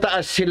in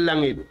hataas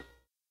silangit.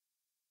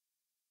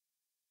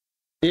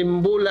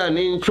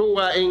 Imbulan,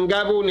 insuwa,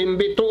 ingabun,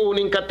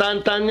 imbituun,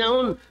 ingkatantan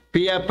niyaon,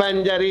 pia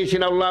panjari sin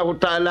Allah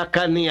Ta'ala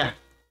kaniya.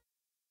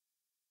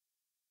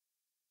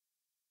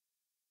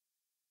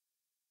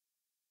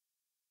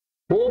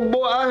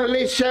 Hubbu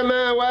ahli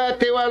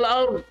samawati wal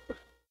ard.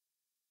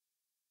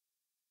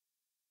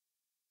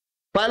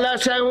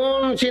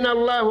 Palasahun sin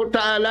Allah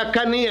Ta'ala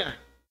kaniya.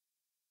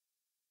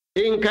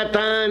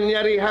 Ingkatan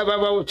yari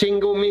hababaw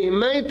singgumi,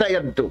 may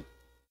tayad to.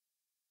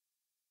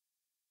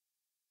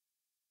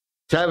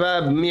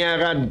 Sabab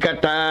miarad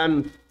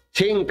katan,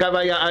 sing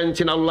kabayaan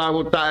sin Allah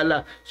Ta'ala,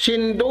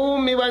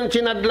 sindumiwan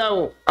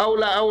sinadlaw,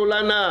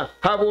 awla-awla na,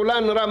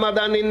 habulan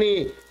Ramadan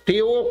ini,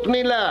 tiuk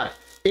nila,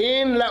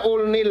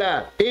 laul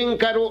nila,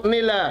 karu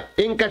nila,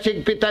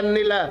 kasigpitan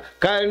nila,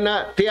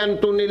 karena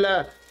tiantu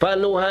nila,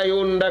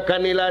 paluhayon da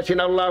kanila sin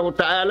Allah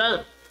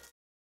Ta'ala,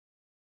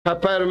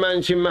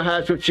 kaparman si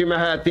mahasud si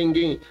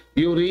mahatinggi,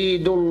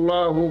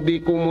 yuridullahu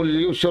bikumul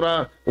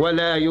yusra,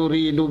 wala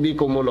yuridu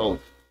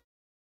bikumul.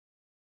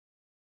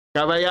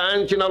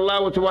 Kabayaan sin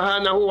Allah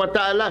subhanahu wa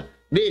ta'ala,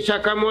 di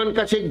sa kamuan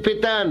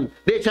kasigpitan,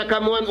 di sa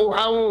kamuan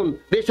uhawon,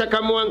 di sa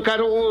kamuan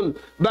karuon,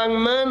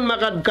 bangman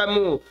makad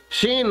kamu,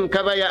 sin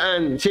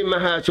kabayaan si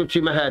mahasud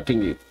si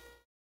mahatinggi.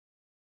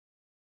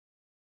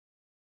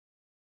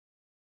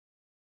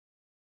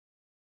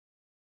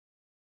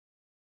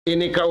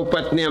 Ini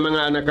kaupat niya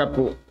mga anak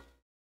kapo.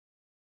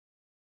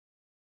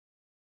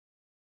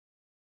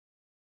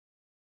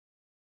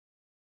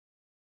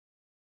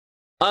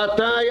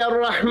 Atay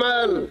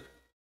ar-Rahman.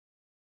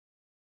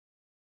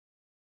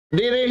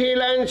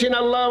 Dirihilan sin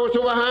Allah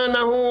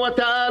subhanahu wa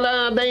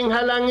ta'ala daing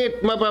halangit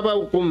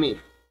mababaw kumi.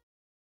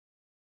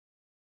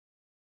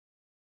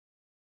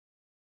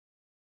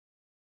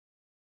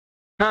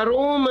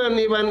 Haruman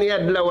iban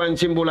iadlawan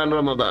sin bulan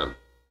Ramadan.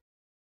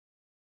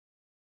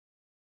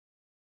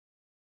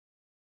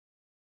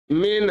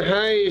 Min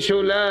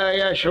haysu la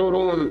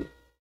yashurun.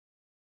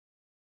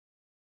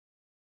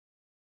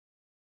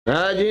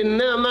 Hajin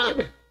nama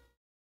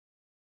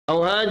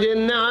atau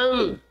hajin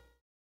na'am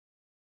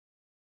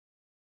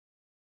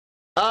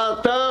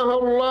atahu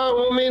Allah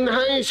min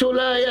haysu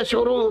la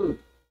yashurun.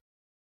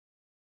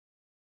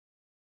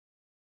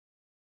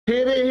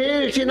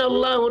 Hirihil sin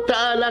Allah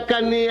Ta'ala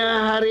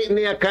kaniya hari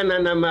niya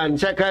kana naman.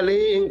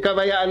 Sakali ing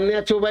kabayaan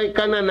niya subay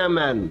kana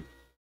naman.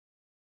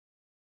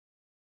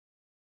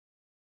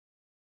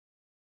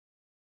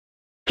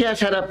 Kaya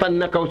sarapan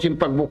na kausin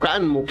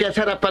pagbukaan mo. Kaya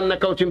sarapan na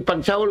kausin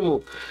pagsahol mo.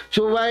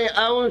 Subay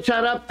aun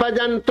sarap pa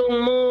jantong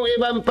mo.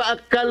 Ibang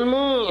paakal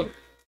mo.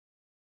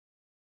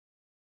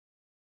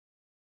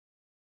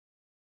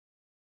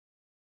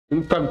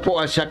 Yung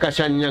pagpuasa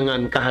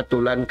kasanyangan,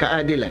 kahatulan,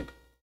 kaadilan.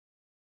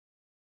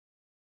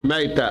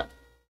 Maita.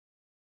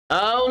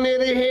 Aw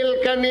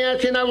nirihil kaniya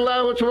sin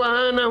Allah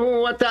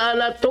subhanahu wa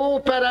ta'ala tu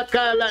para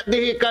kala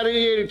dihi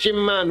karihil sin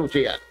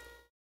manusia.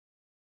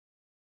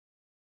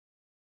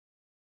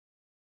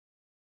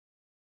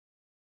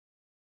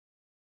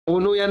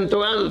 Uno yan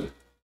tuan.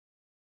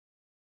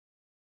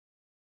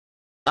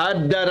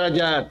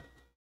 Ad-darajat.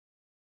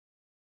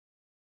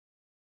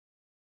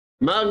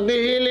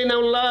 Magdihilin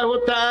Allah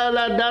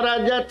Ta'ala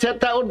darajat sa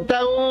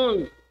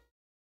taon-taon.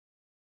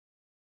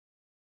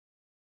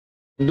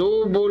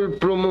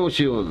 Double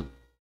promotion.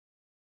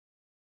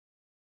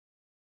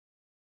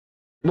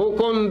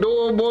 Bukon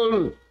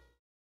double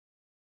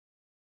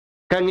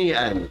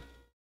kangian.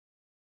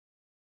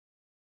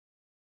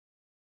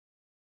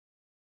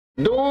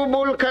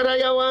 Double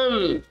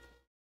karayawan.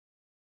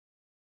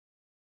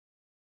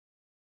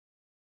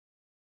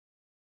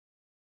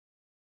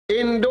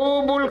 In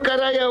double Whole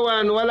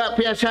karayawan, wala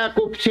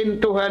piyasakop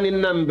sintuhan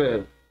in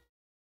number.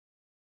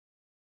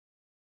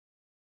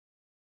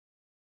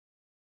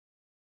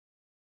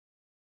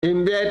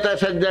 Imbeta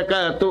sa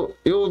zakatu,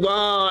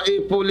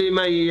 yudha'ifu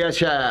liman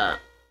yasha.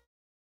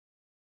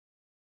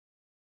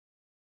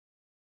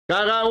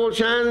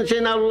 Karausan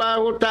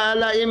sinallahu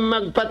ta'ala im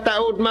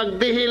magpataod,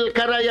 magdihil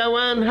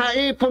karayawan,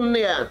 haipon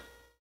niya.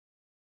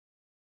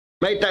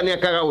 May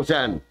tanya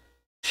karausan.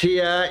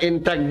 Siya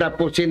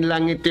intagdapusin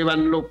langit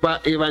iwan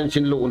lupa, iwan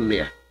sinluun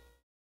niya.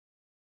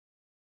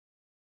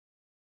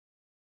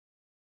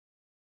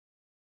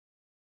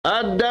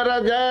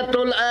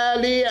 Ad-darajatul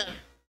aliyah.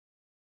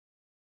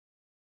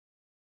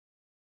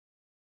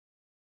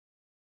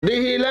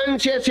 Dihilan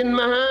siya sin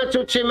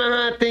mahatsut si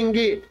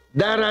mahatinggi,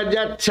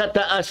 darajat sa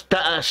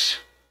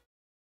taas-taas.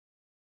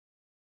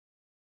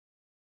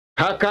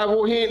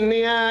 Hakabuhin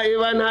niya,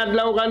 iwan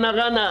hadlaw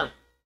kana-kana.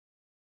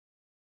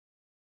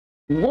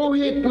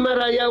 Guhit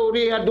marayaw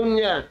riha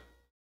dunya.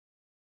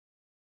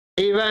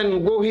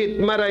 Iwan guhit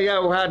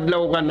marayaw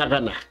hadlaw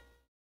kana-kana.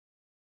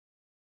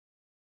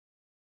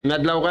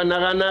 Nadlaw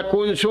kana-kana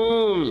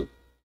konsum.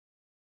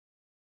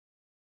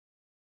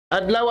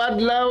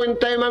 Adlaw-adlaw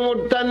intay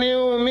mangudtan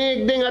niyo,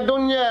 migding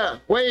adunya.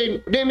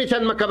 Way, di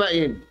misan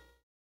makabain.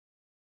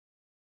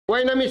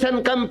 Way na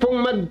misan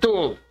kampong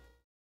madto.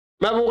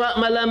 Mabuka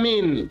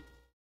malamin.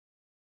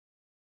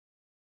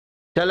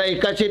 Salay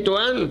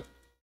kasituan.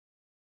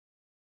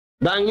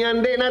 Bangyan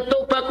di na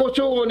to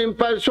pakusungon yung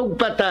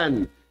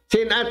palsugpatan.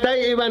 Sin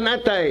atay iwan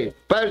atay.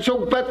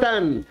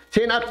 Palsugpatan.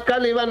 Sin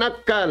akkal iwan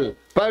akkal.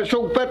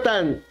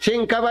 Palsugpatan.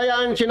 Sin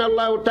kabayaan sin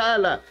Allah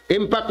Ta'ala.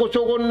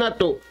 Impakusungon na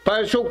to.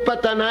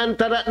 Palsugpatan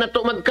hantara na to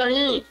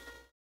magkahi.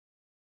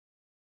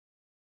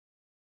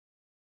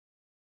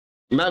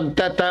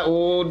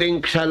 Magtatauding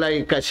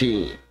salay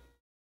kasi.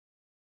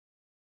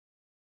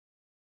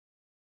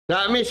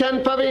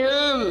 Damisan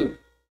pabihan.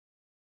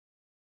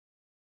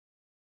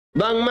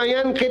 Bang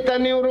mayan kita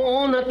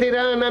niuroon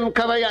hatiranan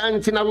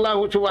kabayaan sin Allah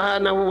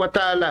Subhanahu wa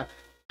Ta'ala.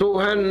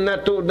 Tuhan na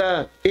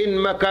tuda in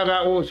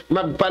makaraos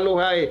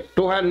magpaluhay.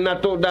 Tuhan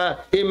na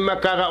tuda in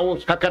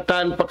makaraos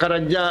hakatan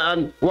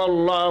pakarajaan.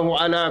 Wallahu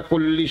ala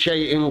kulli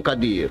syai'in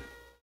qadir.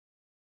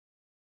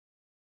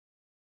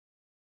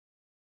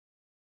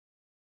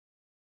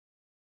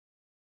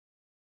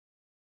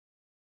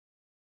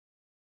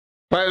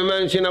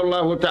 Firman sin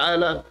Allah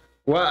Ta'ala,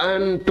 wa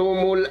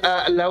antumul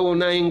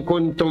a'launa in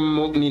kuntum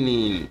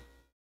mu'minin.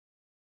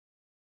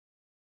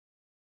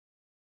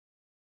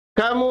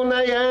 Kamu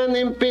na yan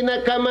yung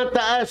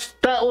pinakamataas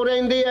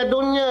taurang diya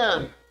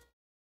dunya.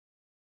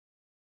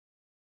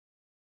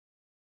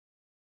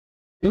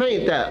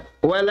 Maita,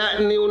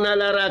 wala niyo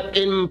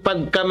nalarakin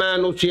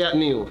pagkamanusya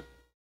niyo.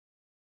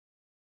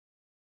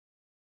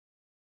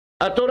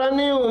 Aturan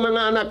niyo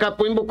mga anak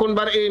kapoy bukon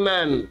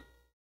bariman.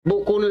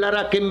 Bukun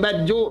larakin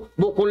badyo,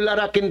 bukun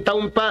larakin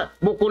taumpa,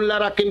 bukun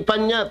larakin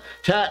panyap,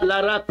 sa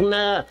larak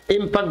na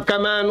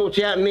impagkamano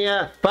siya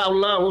niya pa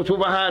Allah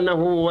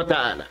Subhanahu wa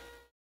Ta'ala.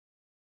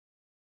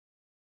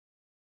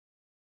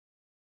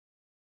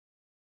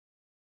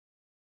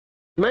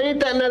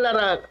 Maita na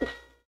larak.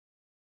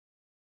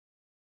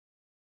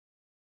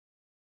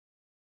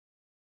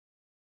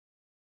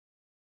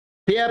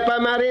 Siya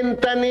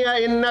pamarinta niya,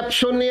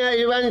 innapso niya,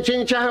 iwan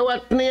sin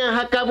syahwat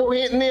niya,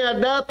 hakabuhi niya,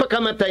 dapat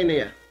kamatay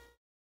niya.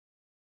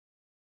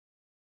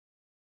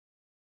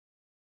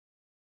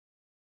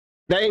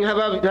 Daing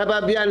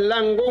hababyan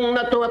langgong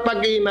na to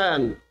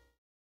pag-iman.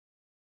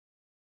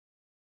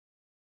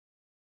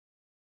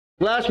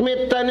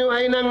 Classmate tanyo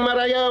ay nang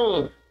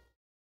marayaw.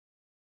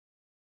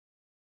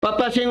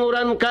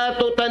 Papasinguran ka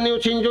to tanyo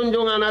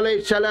sinjunjungan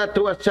alayhi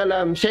salatu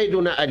wassalam,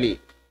 Sayyiduna Ali.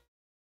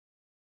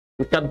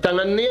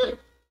 Tabtangan niya.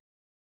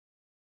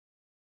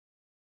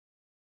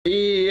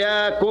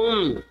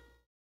 Iyakum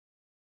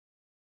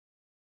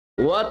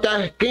wa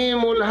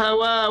tahkimul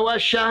hawa wa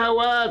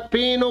syahawat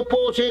fi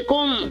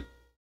nufusikum.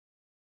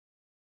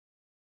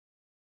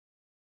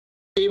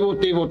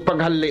 Ibut-ibut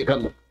paghali ka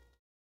mo.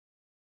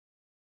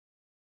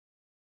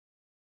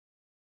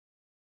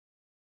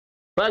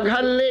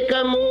 Paghali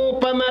ka mo,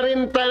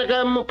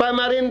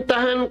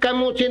 pamarintahan ka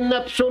mo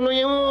sinapso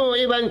niyo,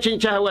 iban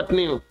sin syahwat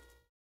niyo.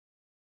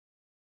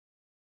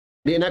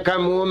 Di na ka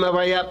mo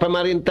mabaya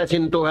pamarinta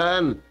sin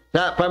Tuhan.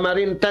 Sa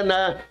pamarinta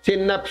na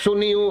sinapso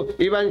niyo,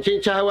 iban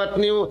sin syahwat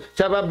niyo,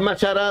 sabab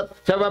masarap,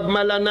 sabab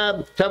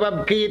malanab,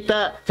 sabab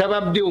kita,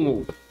 sabab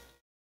diungo.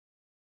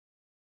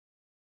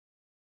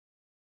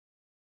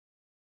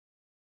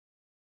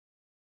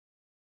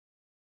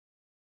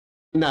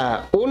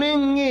 Na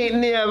uningi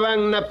niya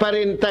bang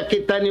naparinta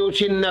kita niyo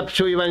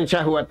sinapso iwan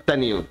syahwat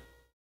taniyo.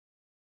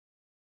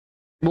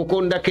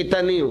 Bukunda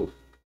kita niyo.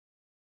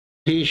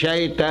 Si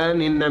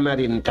syaitan inna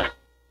marinta.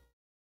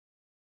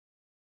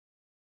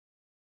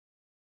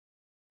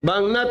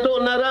 Bang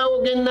nato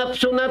naraugin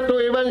napso nato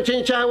iwan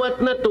sin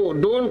syahwat nato.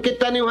 Doon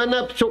kita niyo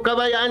hanapso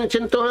kabayaan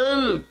sin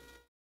Tuhan.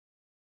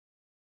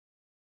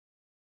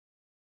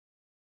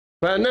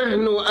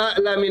 Fanahnu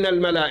a'la minal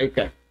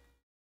malaika.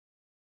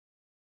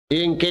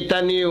 Ing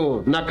kita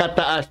niyo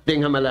nakataas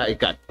ding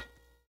malaikat.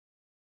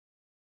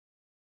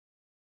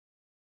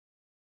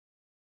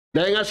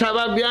 Dahil nga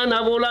sabab yan,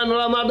 bulan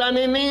Ramadan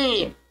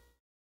ini,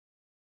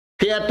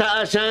 kaya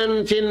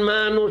taasan sin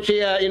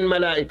manusia in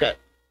malaikat.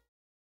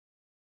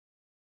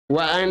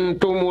 Wa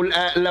antumul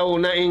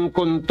a'lawna in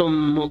kuntum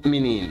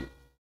mu'minin.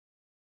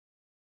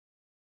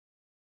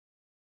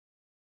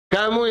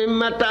 Kamu yung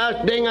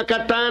mataas day nga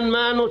katan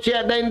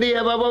manusia day hindi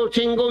hababaw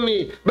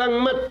singgumi. Bang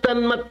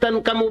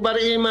matan kamu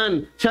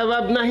bariman.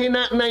 Sabab na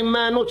hina na yung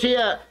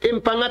manusia.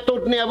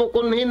 Impangatod niya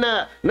bukun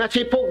hina.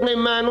 Nasipog na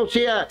yung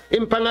manusia.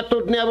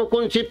 Impangatod niya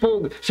bukun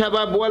sipog.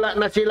 Sabab wala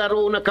na sila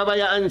roon na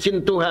kabayaan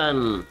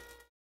sintuhan.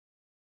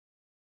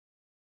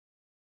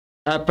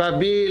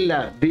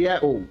 Apabila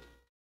diaog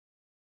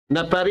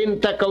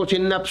naparinta kau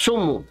sin nafsu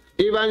mo.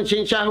 Iban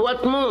sin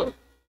syahwat mo.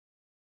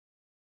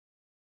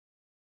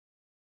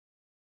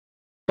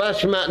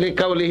 Pasma li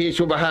kaulihi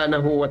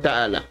subhanahu wa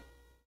ta'ala.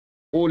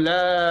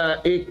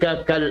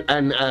 Ulaika kal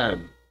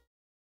an'am.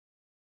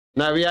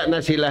 Nabiya na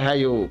sila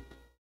hayop.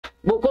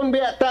 Bukon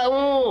biya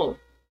tao.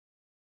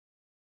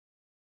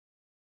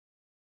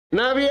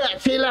 Nabiya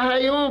sila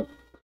hayop.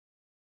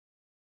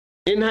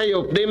 In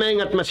hayop, di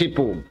maingat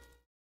masipog.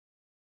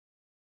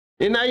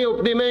 In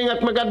hayop, di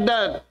maingat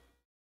magadad.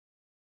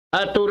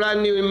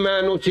 Aturan ni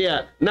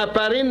manusia.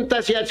 Naparinta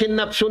siya sin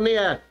nafsu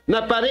niya.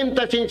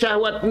 Naparinta sin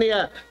syahwat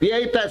niya.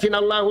 Biyaita sin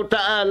Allah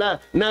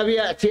Ta'ala.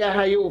 Nabiya siya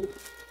hayop.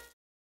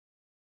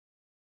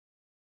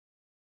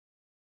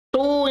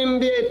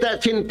 Tuwim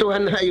biyaita sin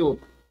Tuhan hayop.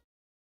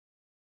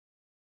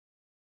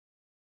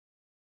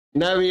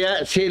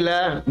 Nabiya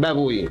sila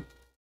baboy.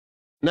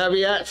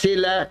 Nabiya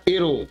sila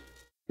iro.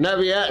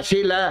 Nabiya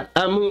sila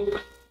amu.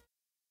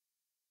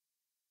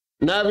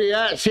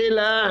 Nabiya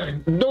sila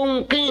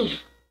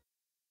dungki.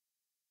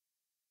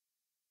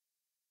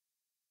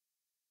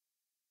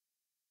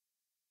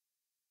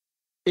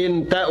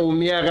 Inta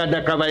umiya kada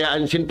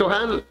kabayaan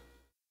sintuhan.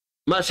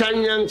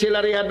 Masanyang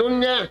sila riha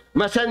dunya,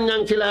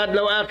 masanyang sila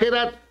hadlaw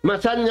akhirat,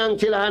 masanyang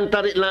sila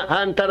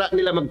hantara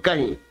nila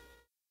magkahi.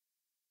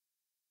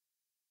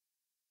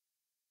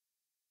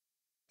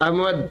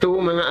 Amwad to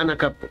mga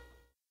anak po.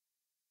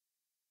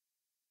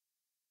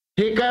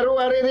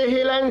 Hikaru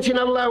aririhilan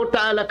sinallahu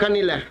ta'ala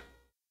kanila.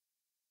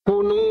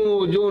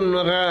 Kunujun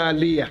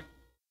ghaliyah.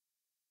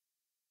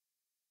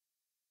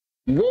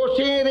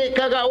 Gosiri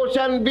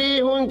kagausan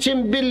bihun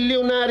sim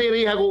bilyonari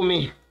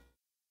rihagumi.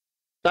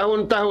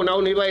 Tahun-tahun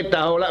au ni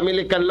baita wala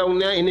milikan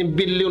launnya ini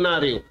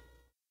bilyonari.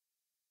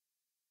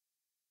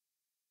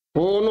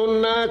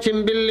 Punun na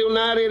sim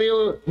bilyonari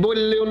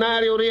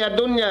riha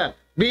dunya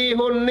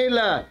bihun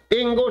nila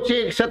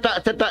inggosi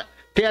sata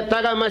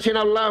tiataga masin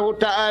Allah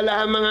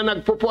Ta'ala mga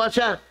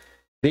nagpupuasa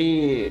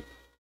di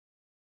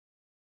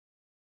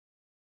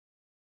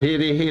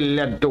hirihil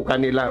yadto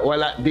kanila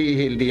wala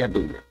dihil diya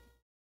dunya.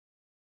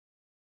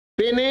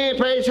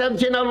 Pinipaisab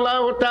sin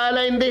Allah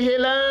Ta'ala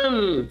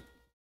indihilan.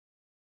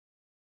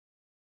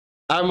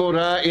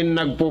 Amurain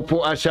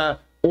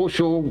nagpupuasa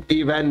usog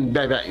iban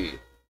darai.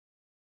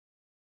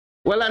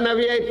 Wala na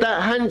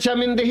biyayta hansam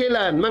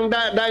indihilan.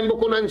 Mangdaing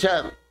bukunan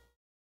siya.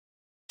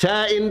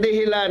 Sa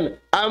indihilan,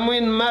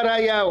 amin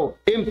marayaw,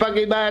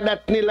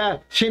 impag-ibadat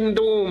nila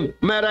sindum,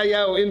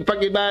 marayaw,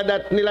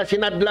 impag-ibadat nila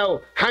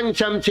sinadlaw,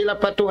 hansam sila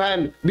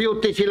patuhan,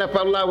 beauty sila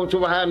pa Allah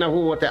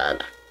Subhanahu wa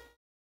Ta'ala.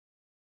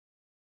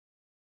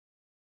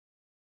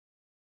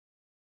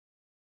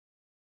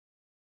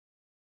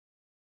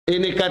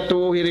 Ini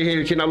katu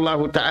hirihil sin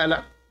Allah Ta'ala.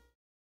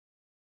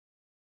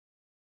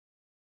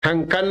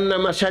 Hangkan na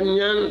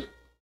masanyang,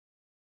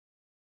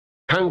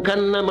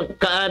 hangkan na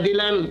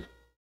magkaadilan.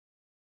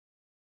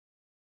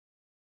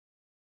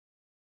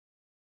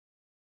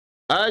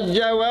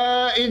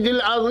 Al-Jawaidil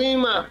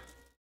Azimah.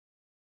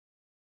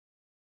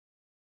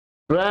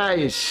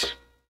 Prize.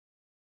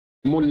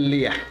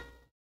 Mulia.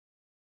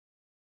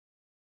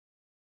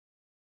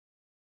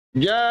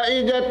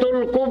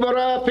 Jaizatul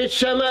Kubra fis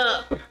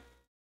sama'.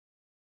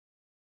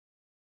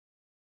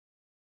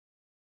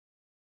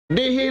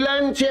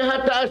 Dihilan siya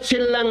hataas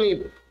sil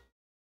langit.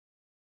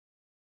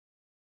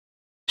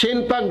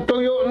 Sin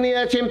pagtuyo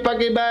niya, sin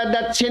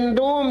pagibadat, sin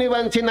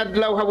dumiwan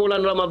sinadlaw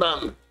habulan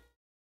Ramadan.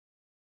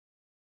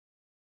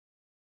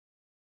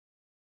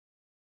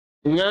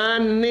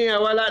 Ngan niya,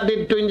 wala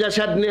dito yung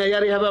jasad niya,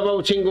 yari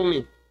hababaw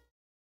singgumi.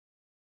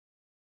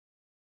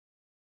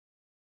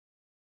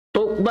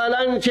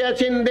 Tukbalan siya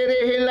sin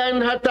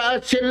dirihilan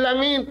hataas sil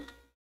langit.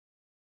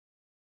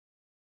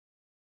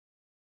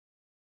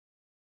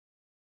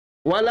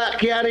 Wala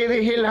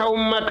kiyaririhil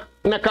haumat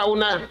na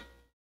kauna.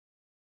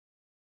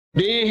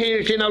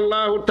 Dihil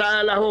sinallahu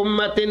ta'ala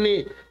hummat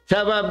ini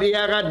sabab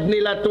iagad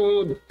nila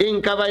tungod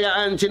ing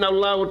kabayaan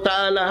sinallahu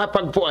ta'ala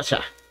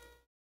hapagpuasa.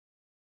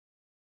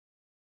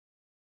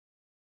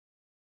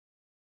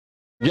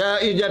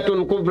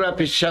 Jaizatun kubra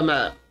fis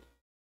sama.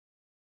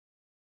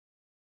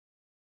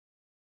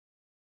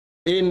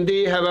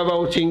 Hindi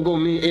hababaw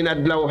singgumi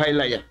inadlaw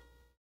haylaya.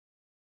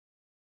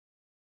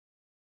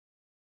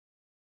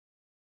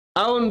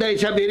 Aun day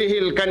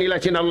sabirihil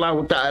kanila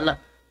sinallahu ta'ala.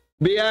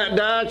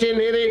 Biada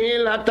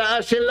sinirihil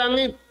hataas sil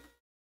langit.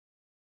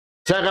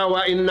 Sa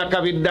kawain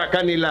nakabidda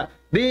kanila.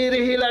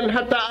 Dirihilan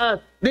hataas.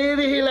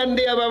 dirihilan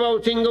dia babaw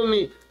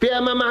singgumi,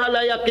 pia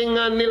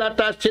mamahalayakingan nila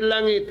taas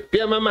silangit,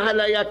 pia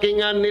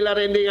mamahalayakingan nila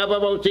rendi nga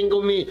babaw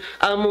singgumi,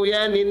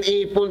 amuyanin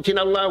ipon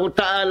sinallahu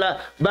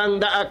ta'ala,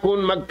 bang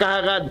daakon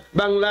magkahagad,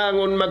 bang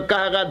langon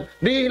magkahagad,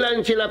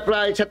 dihilan sila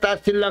pray sa taas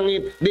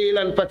silangit,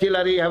 dihilan pa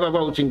sila riha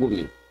babaw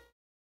singgumi.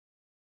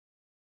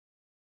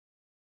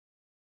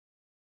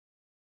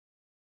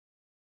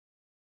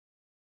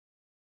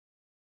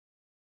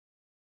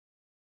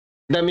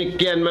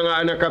 Demikian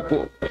mga anak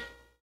kapo.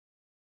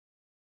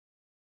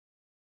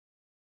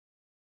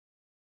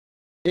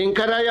 Ing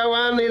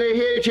karayawan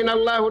nirihil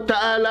sinallahu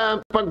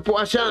ta'ala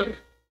pagpuasa.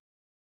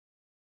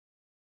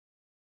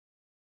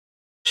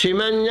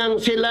 Simanyang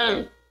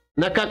sila,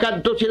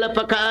 nakakadto sila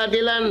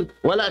pakaadilan,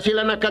 wala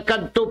sila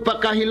nakakadto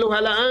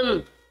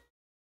pakahiluhalaan.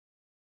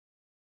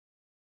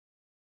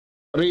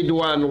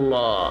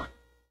 Ridwanullah.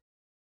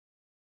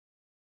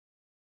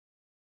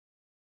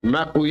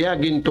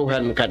 Makuyagin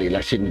Tuhan kanila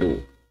sindu.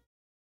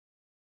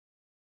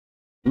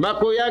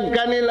 Makuyag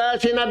kanila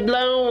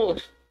sinadlaw.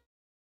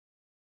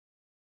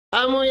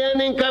 Amo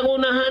yaning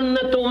kagunahan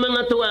na to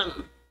mga tuwan.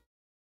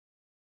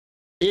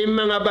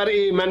 Mga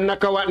bariman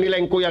nakawa nila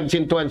yung kuyag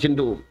sintuan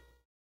sindu.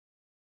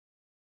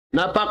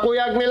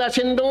 Napakuyag nila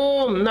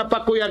sindum,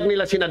 napakuyag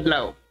nila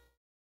sinadlaw.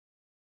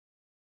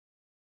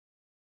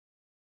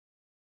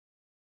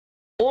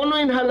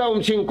 Unoin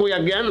halawm sing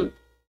kuyag yan.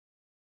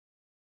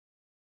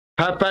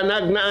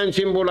 Hapanagnaan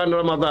simbulan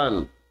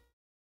Ramadan.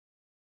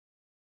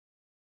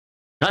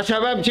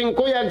 Hasabab sing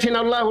kuyag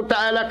sinallahu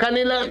ta'ala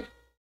kanila.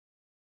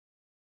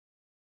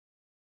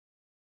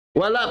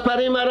 Wala pa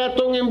rin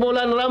maratong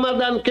bulan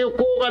Ramadan,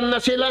 kiukukan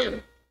na sila.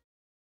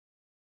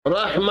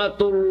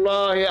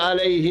 Rahmatullahi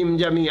alaihim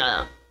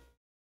jami'a.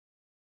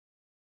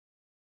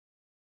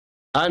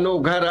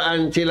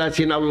 Anugaraan sila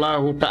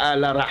sinallahu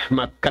ta'ala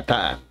rahmat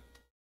kata.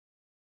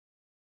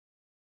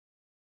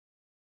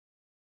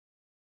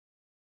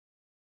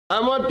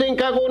 Amot ting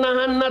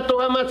kagunahan na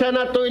to hamasa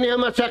na to ini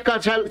hamasa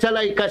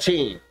salay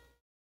kasi.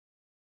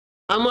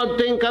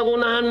 Amot ting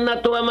kagunahan na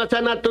to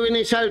hamasa na to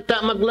ini salta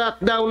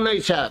mag-lockdown na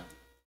isa.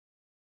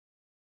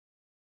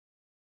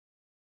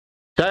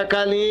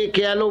 Sakali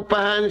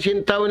kialupahan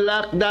sintaon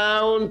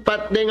lockdown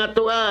patning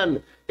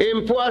atuan.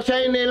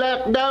 Impuasay ni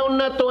lockdown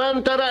na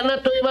tuhan tara na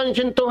to ibang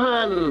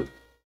sintuhan.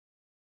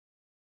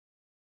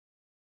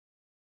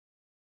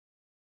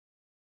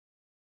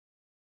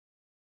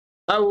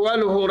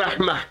 Awaluhu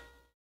rahmah.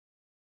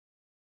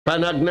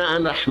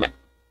 Panagnaan rahmat.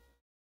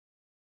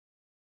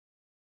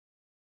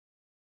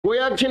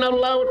 Kuyag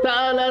sinallahu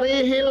ta'ala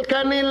rihil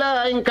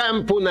kanila ang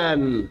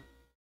kaampunan.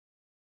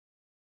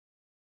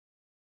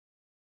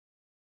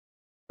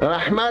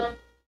 Rahmat,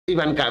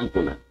 iban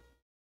kaampunan.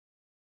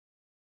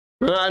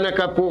 Mga anak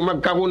ka po,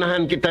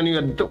 magkagunahan kita niyo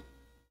ito.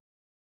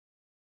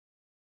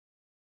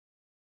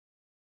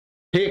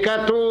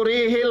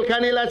 Hikaturihil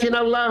kanila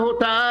sinallahu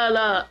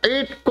ta'ala,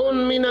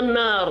 itkun minan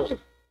nar.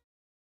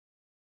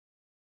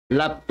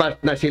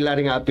 Lapas na sila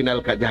ring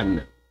apinal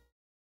kadyan.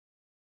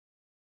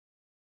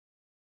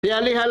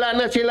 Tialihala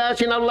na sila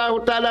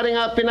sinallahu ta'ala ring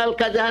apinal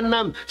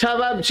kadyahanam.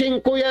 Sabab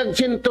singkuyag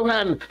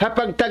sintuhan.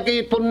 Hapag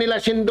tag-ipon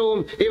nila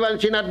sindum, iwan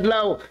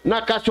sinadlaw,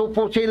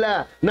 nakasupo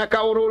sila,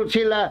 nakaurul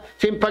sila,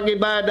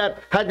 simpag-ibadat,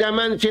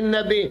 hajaman sin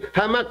Nabi,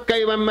 hamak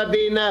kay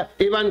Madina,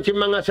 iwan si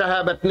mga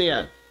sahabat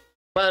niya.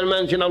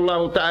 Parman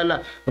sinallahu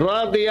ta'ala,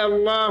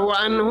 radiyallahu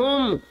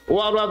anhum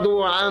wa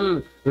radu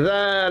an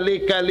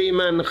dhalika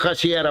liman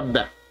khasya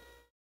rabbah.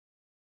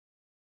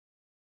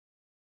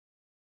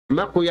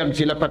 Makuyag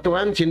sila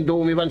patuhan,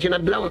 sindumiban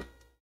sinadlaw.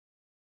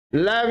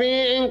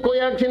 Lawiing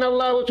kuyag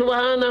sinallahu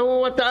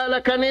subhanahu wa ta'ala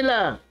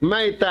kanila.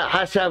 May ta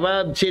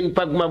hasabab sin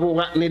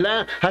pagmabuha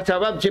nila,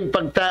 hasabab sin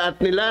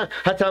pagtaat nila,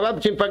 hasabab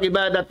sin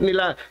pagibadat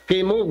nila,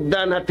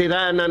 kimugdan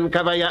hatiranan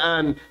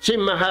kabayaan,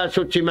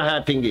 simahasut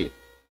simahatinggi.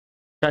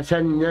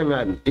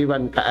 Kasanyangan,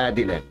 iwan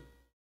kaadilan.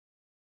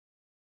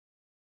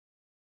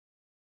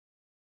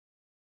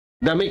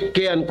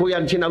 Damikian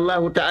kuyag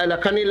sinallahu ta'ala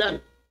kanila.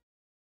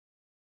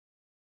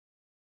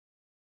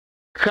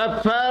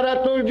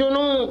 Kafaratul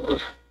junub.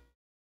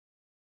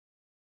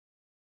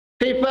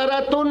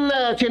 Tiparatun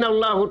na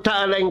sinallahu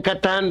ta'ala yung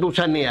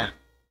katahandusan niya.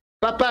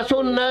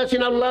 Papasun na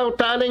sinallahu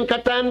ta'ala yung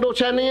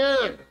katahandusan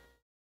niya.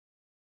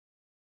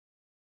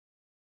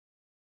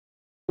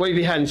 Uy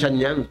bihan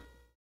sanyang.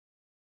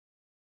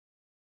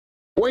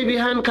 Uy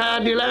bihan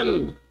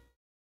kaadilan.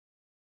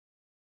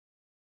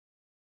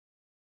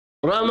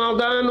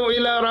 Ramadanu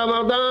ila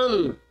Ramadan.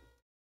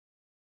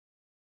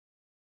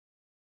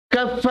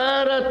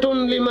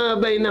 Kafaratun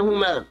lima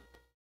bainahuma.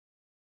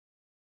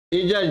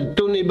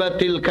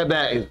 Ijajtunibatil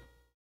kabair.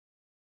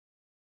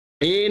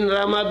 In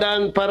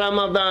Ramadan pa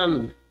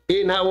Ramadan.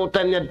 In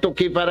hautan niya to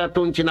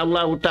kifaratun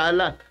sinallahu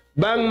ta'ala.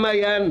 Bang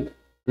mayan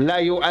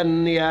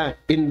layuan niya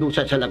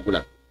indusa sa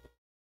lagulat.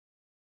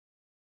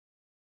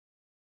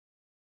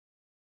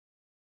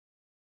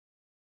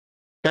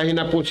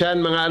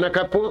 Kahinapusan mga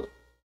anak po.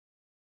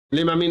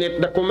 5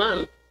 minit na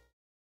kuman.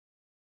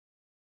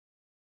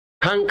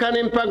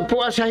 Hangkanin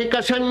pagpuasa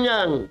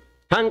hikasanyang,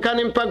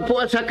 hangkaning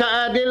pagpuasa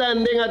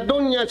kaadilan di nga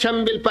dunya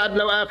sambil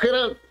paadlaw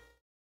akhirat.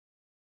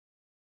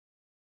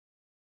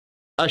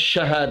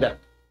 Asyhada.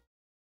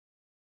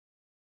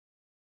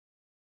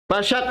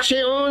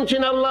 Pasaksiun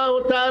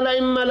sinallahu ta'ala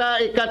im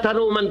malaikat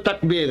haruman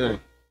takbir.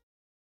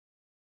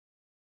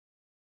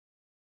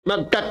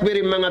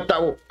 Magtakbirin mga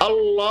tao.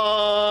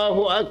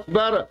 Allahu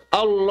Akbar,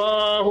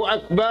 Allahu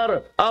Akbar,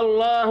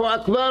 Allahu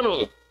Akbar.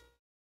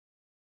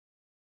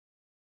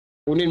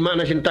 Unin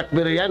mana sin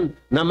takbir yan,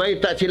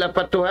 namayta sila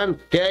pa Tuhan,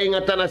 kaya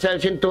ingatan na sa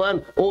sin Tuhan,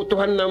 o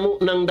Tuhan namu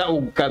nang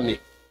daog kami.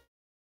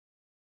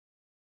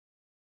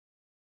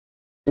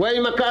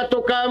 Way makaato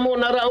kamo,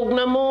 naraog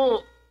na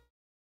mo,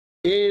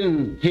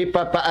 in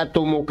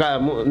hipapaato mo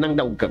kamo nang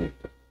daog kami.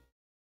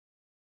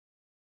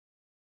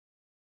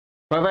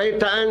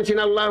 Pabaitaan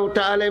sinallahu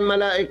ta'ala yung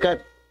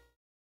malaikat.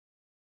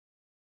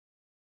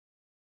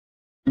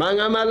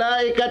 Mga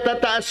malaikat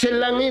tataas sa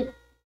langit.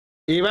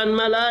 Iban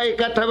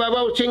malaikat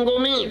hababaw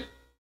singgumi.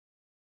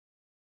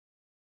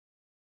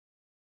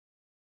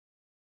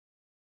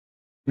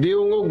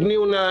 Diungog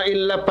niyo na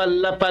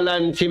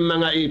ilapal-lapalan si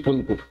mga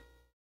ipon ko.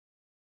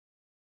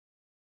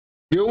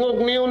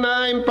 Diungog niyo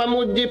na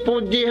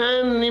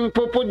impamudji-pudjihan,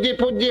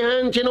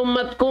 impupudji-pudjihan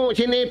sinumat ko,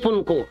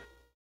 sinipon ko.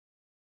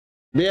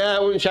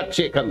 Diyaon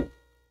saksi kami.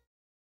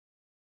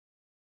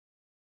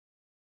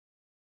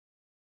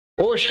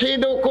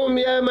 Ushidukum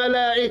ya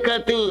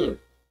malaikati.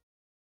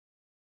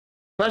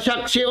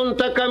 Pasaksiun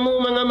ta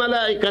kamu mga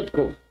malaikat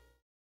ko.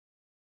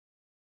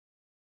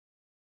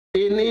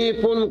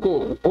 Inipon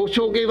ko.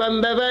 Usugi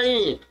bang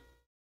babae.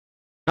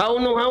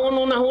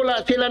 Hauno-hauno na hula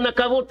sila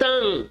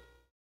nakabutang.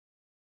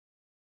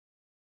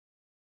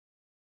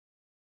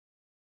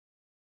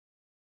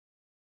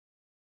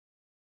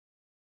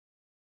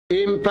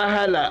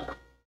 Impahala.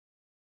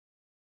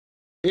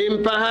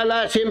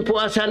 Impahala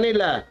simpuasa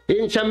nila,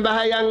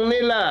 insambahayang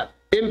nila,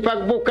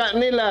 impagbuka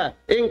nila,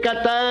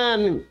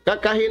 ingkatan,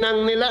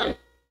 kakahinang nila.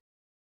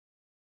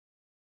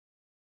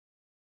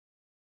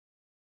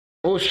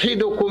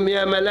 Ushidukum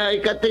ya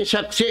malaikat,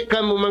 saksi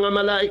kamu mga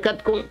malaikat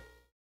ko.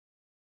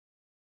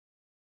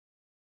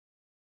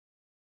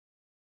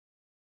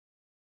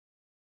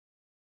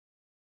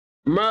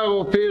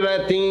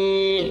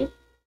 Maghfirati,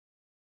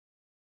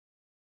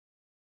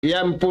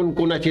 yampun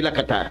ko na sila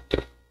kata.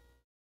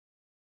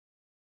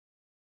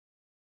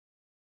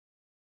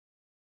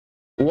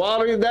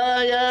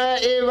 Waridaya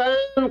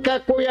iwan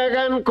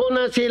kakuyagan ko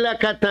na sila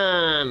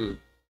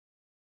katan.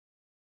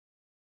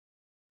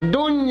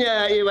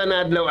 Dunya iwan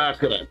adlaw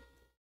akhirat.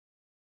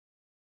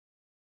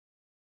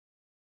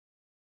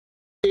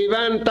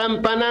 Iwan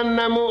tampanan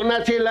namo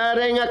na sila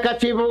rin nga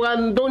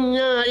kasipugan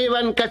dunya,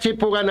 iwan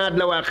kasipugan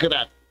adlaw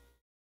akhirat.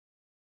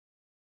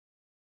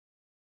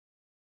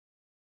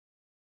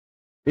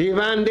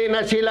 Iwan di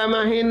na sila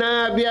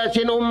mahina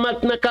biyasin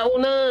umat na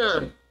kauna.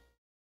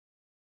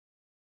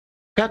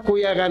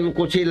 Kakuyagan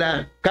ko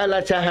sila,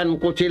 kalasahan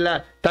ko sila,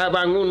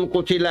 tabangun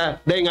ko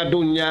sila, dahil nga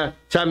dunya,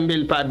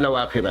 sambil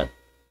paadlaw akhirat.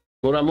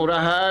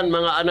 Murah-murahan,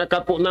 mga anak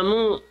kapo na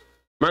mo,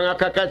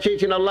 mga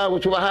kakasisin Allah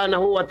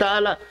subhanahu wa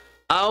ta'ala,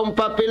 aong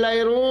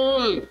papilay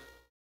rul,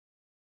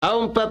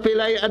 aong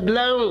papilay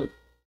adlaw,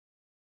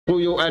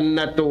 tuyuan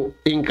na to,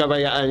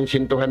 ingkabayaan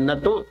sintuhan na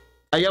to,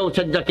 ayaw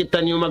sadya kita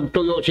niyo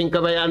magtuyo sing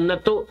kabayaan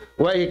na to,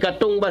 way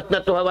katungbas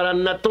na to,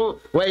 hawaran na to,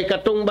 way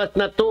katungbas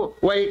na to,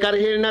 way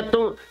karhil na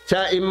to,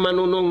 sa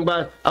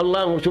imanunungbas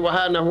Allah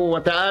subhanahu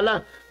wa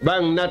ta'ala,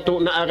 bang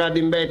nato na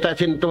agadim beta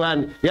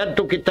sintuhan,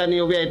 yadto kita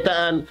niyo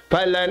betaan,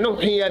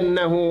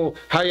 falanuhiyannahu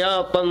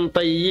hayatan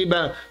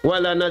tayyiba,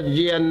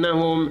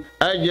 walanajiyannahum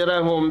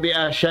ajrahum bi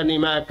ahsani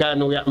ma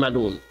kanu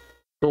ya'malun.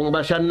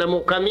 Tungbasan na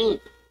mo kami,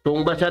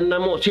 tungbasan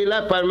na mo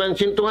sila parman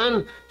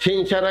sintuhan,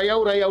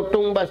 sinsarayaw-rayaw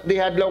tungbas di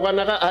hadlaw ka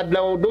naka,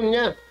 hadlaw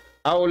dunya,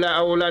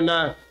 aula-aula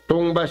na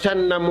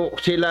tungbasan na mo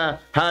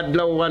sila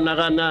hadlaw ka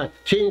naka na,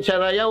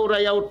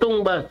 sinsarayaw-rayaw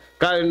tungbas,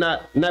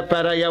 kalna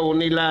naparayaw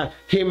nila,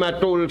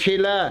 himatul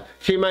sila,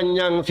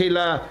 simanyang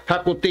sila,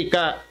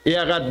 hakutika,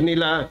 iagad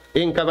nila,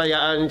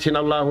 ingkabayaan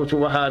sinallahu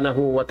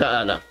subhanahu wa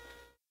ta'ala.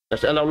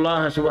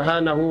 Nas'alallah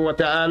subhanahu wa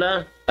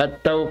ta'ala,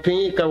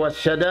 at-tawfiq wa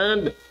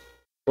sadad,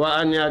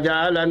 وأن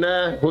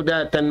يجعلنا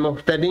هداة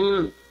مهتدين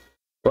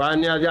وأن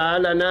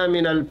يجعلنا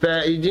من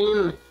الفائزين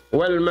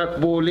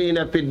والمقبولين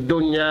في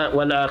الدنيا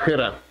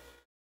والآخرة.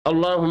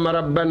 اللهم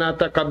ربنا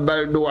تقبل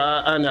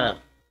دعاءنا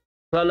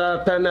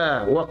صلاتنا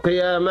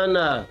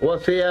وقيامنا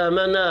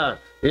وصيامنا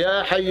يا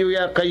حي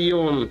يا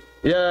قيوم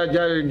يا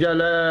ذا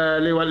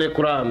الجلال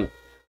والإكرام.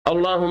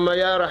 اللهم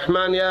يا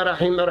رحمن يا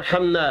رحيم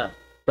ارحمنا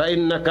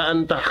فإنك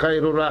أنت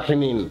خير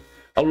الراحمين.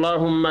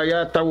 اللهم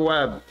يا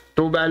تواب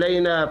تب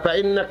علينا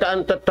فإنك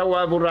أنت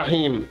التواب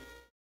الرحيم.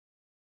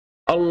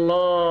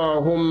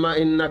 اللهم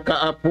إنك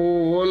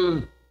عفو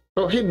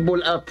تحب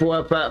العفو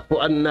فاعف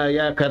عنا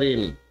يا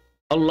كريم.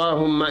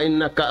 اللهم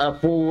إنك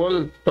عفو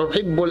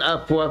تحب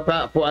العفو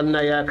فاعف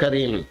عنا يا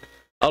كريم.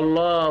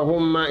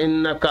 اللهم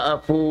إنك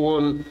عفو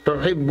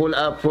تحب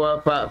العفو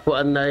فاعف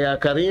عنا يا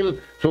كريم.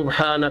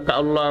 سبحانك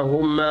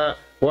اللهم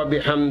wa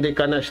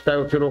bihamdika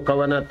nastaghfiruka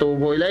wa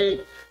natubu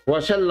ilaik. Wa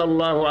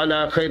sallallahu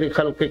ala khairi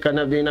khalqika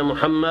nabiyina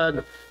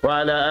Muhammad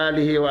wa ala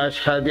alihi wa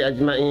ashabi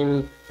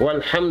ajmain.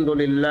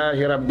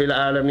 Walhamdulillahi rabbil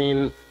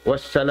alamin.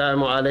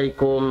 Wassalamu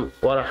alaikum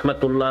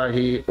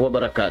warahmatullahi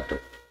wabarakatuh.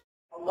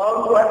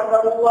 Allahu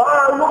Akbar,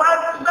 Allahu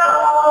Akbar,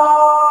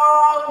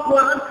 Allahu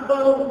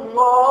Akbar,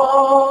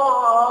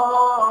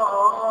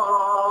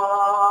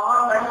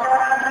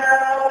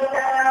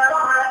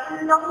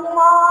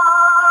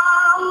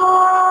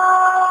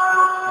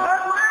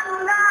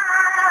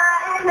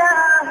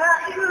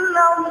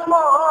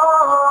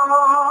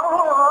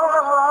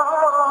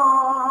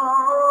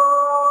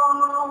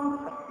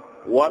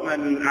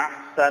 ومن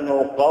أحسن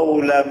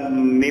قولا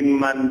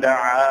ممن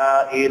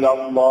دعا إلى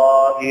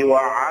الله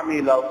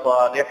وعمل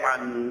صالحا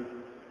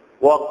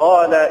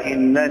وقال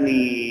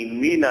إنني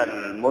من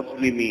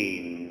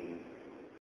المسلمين.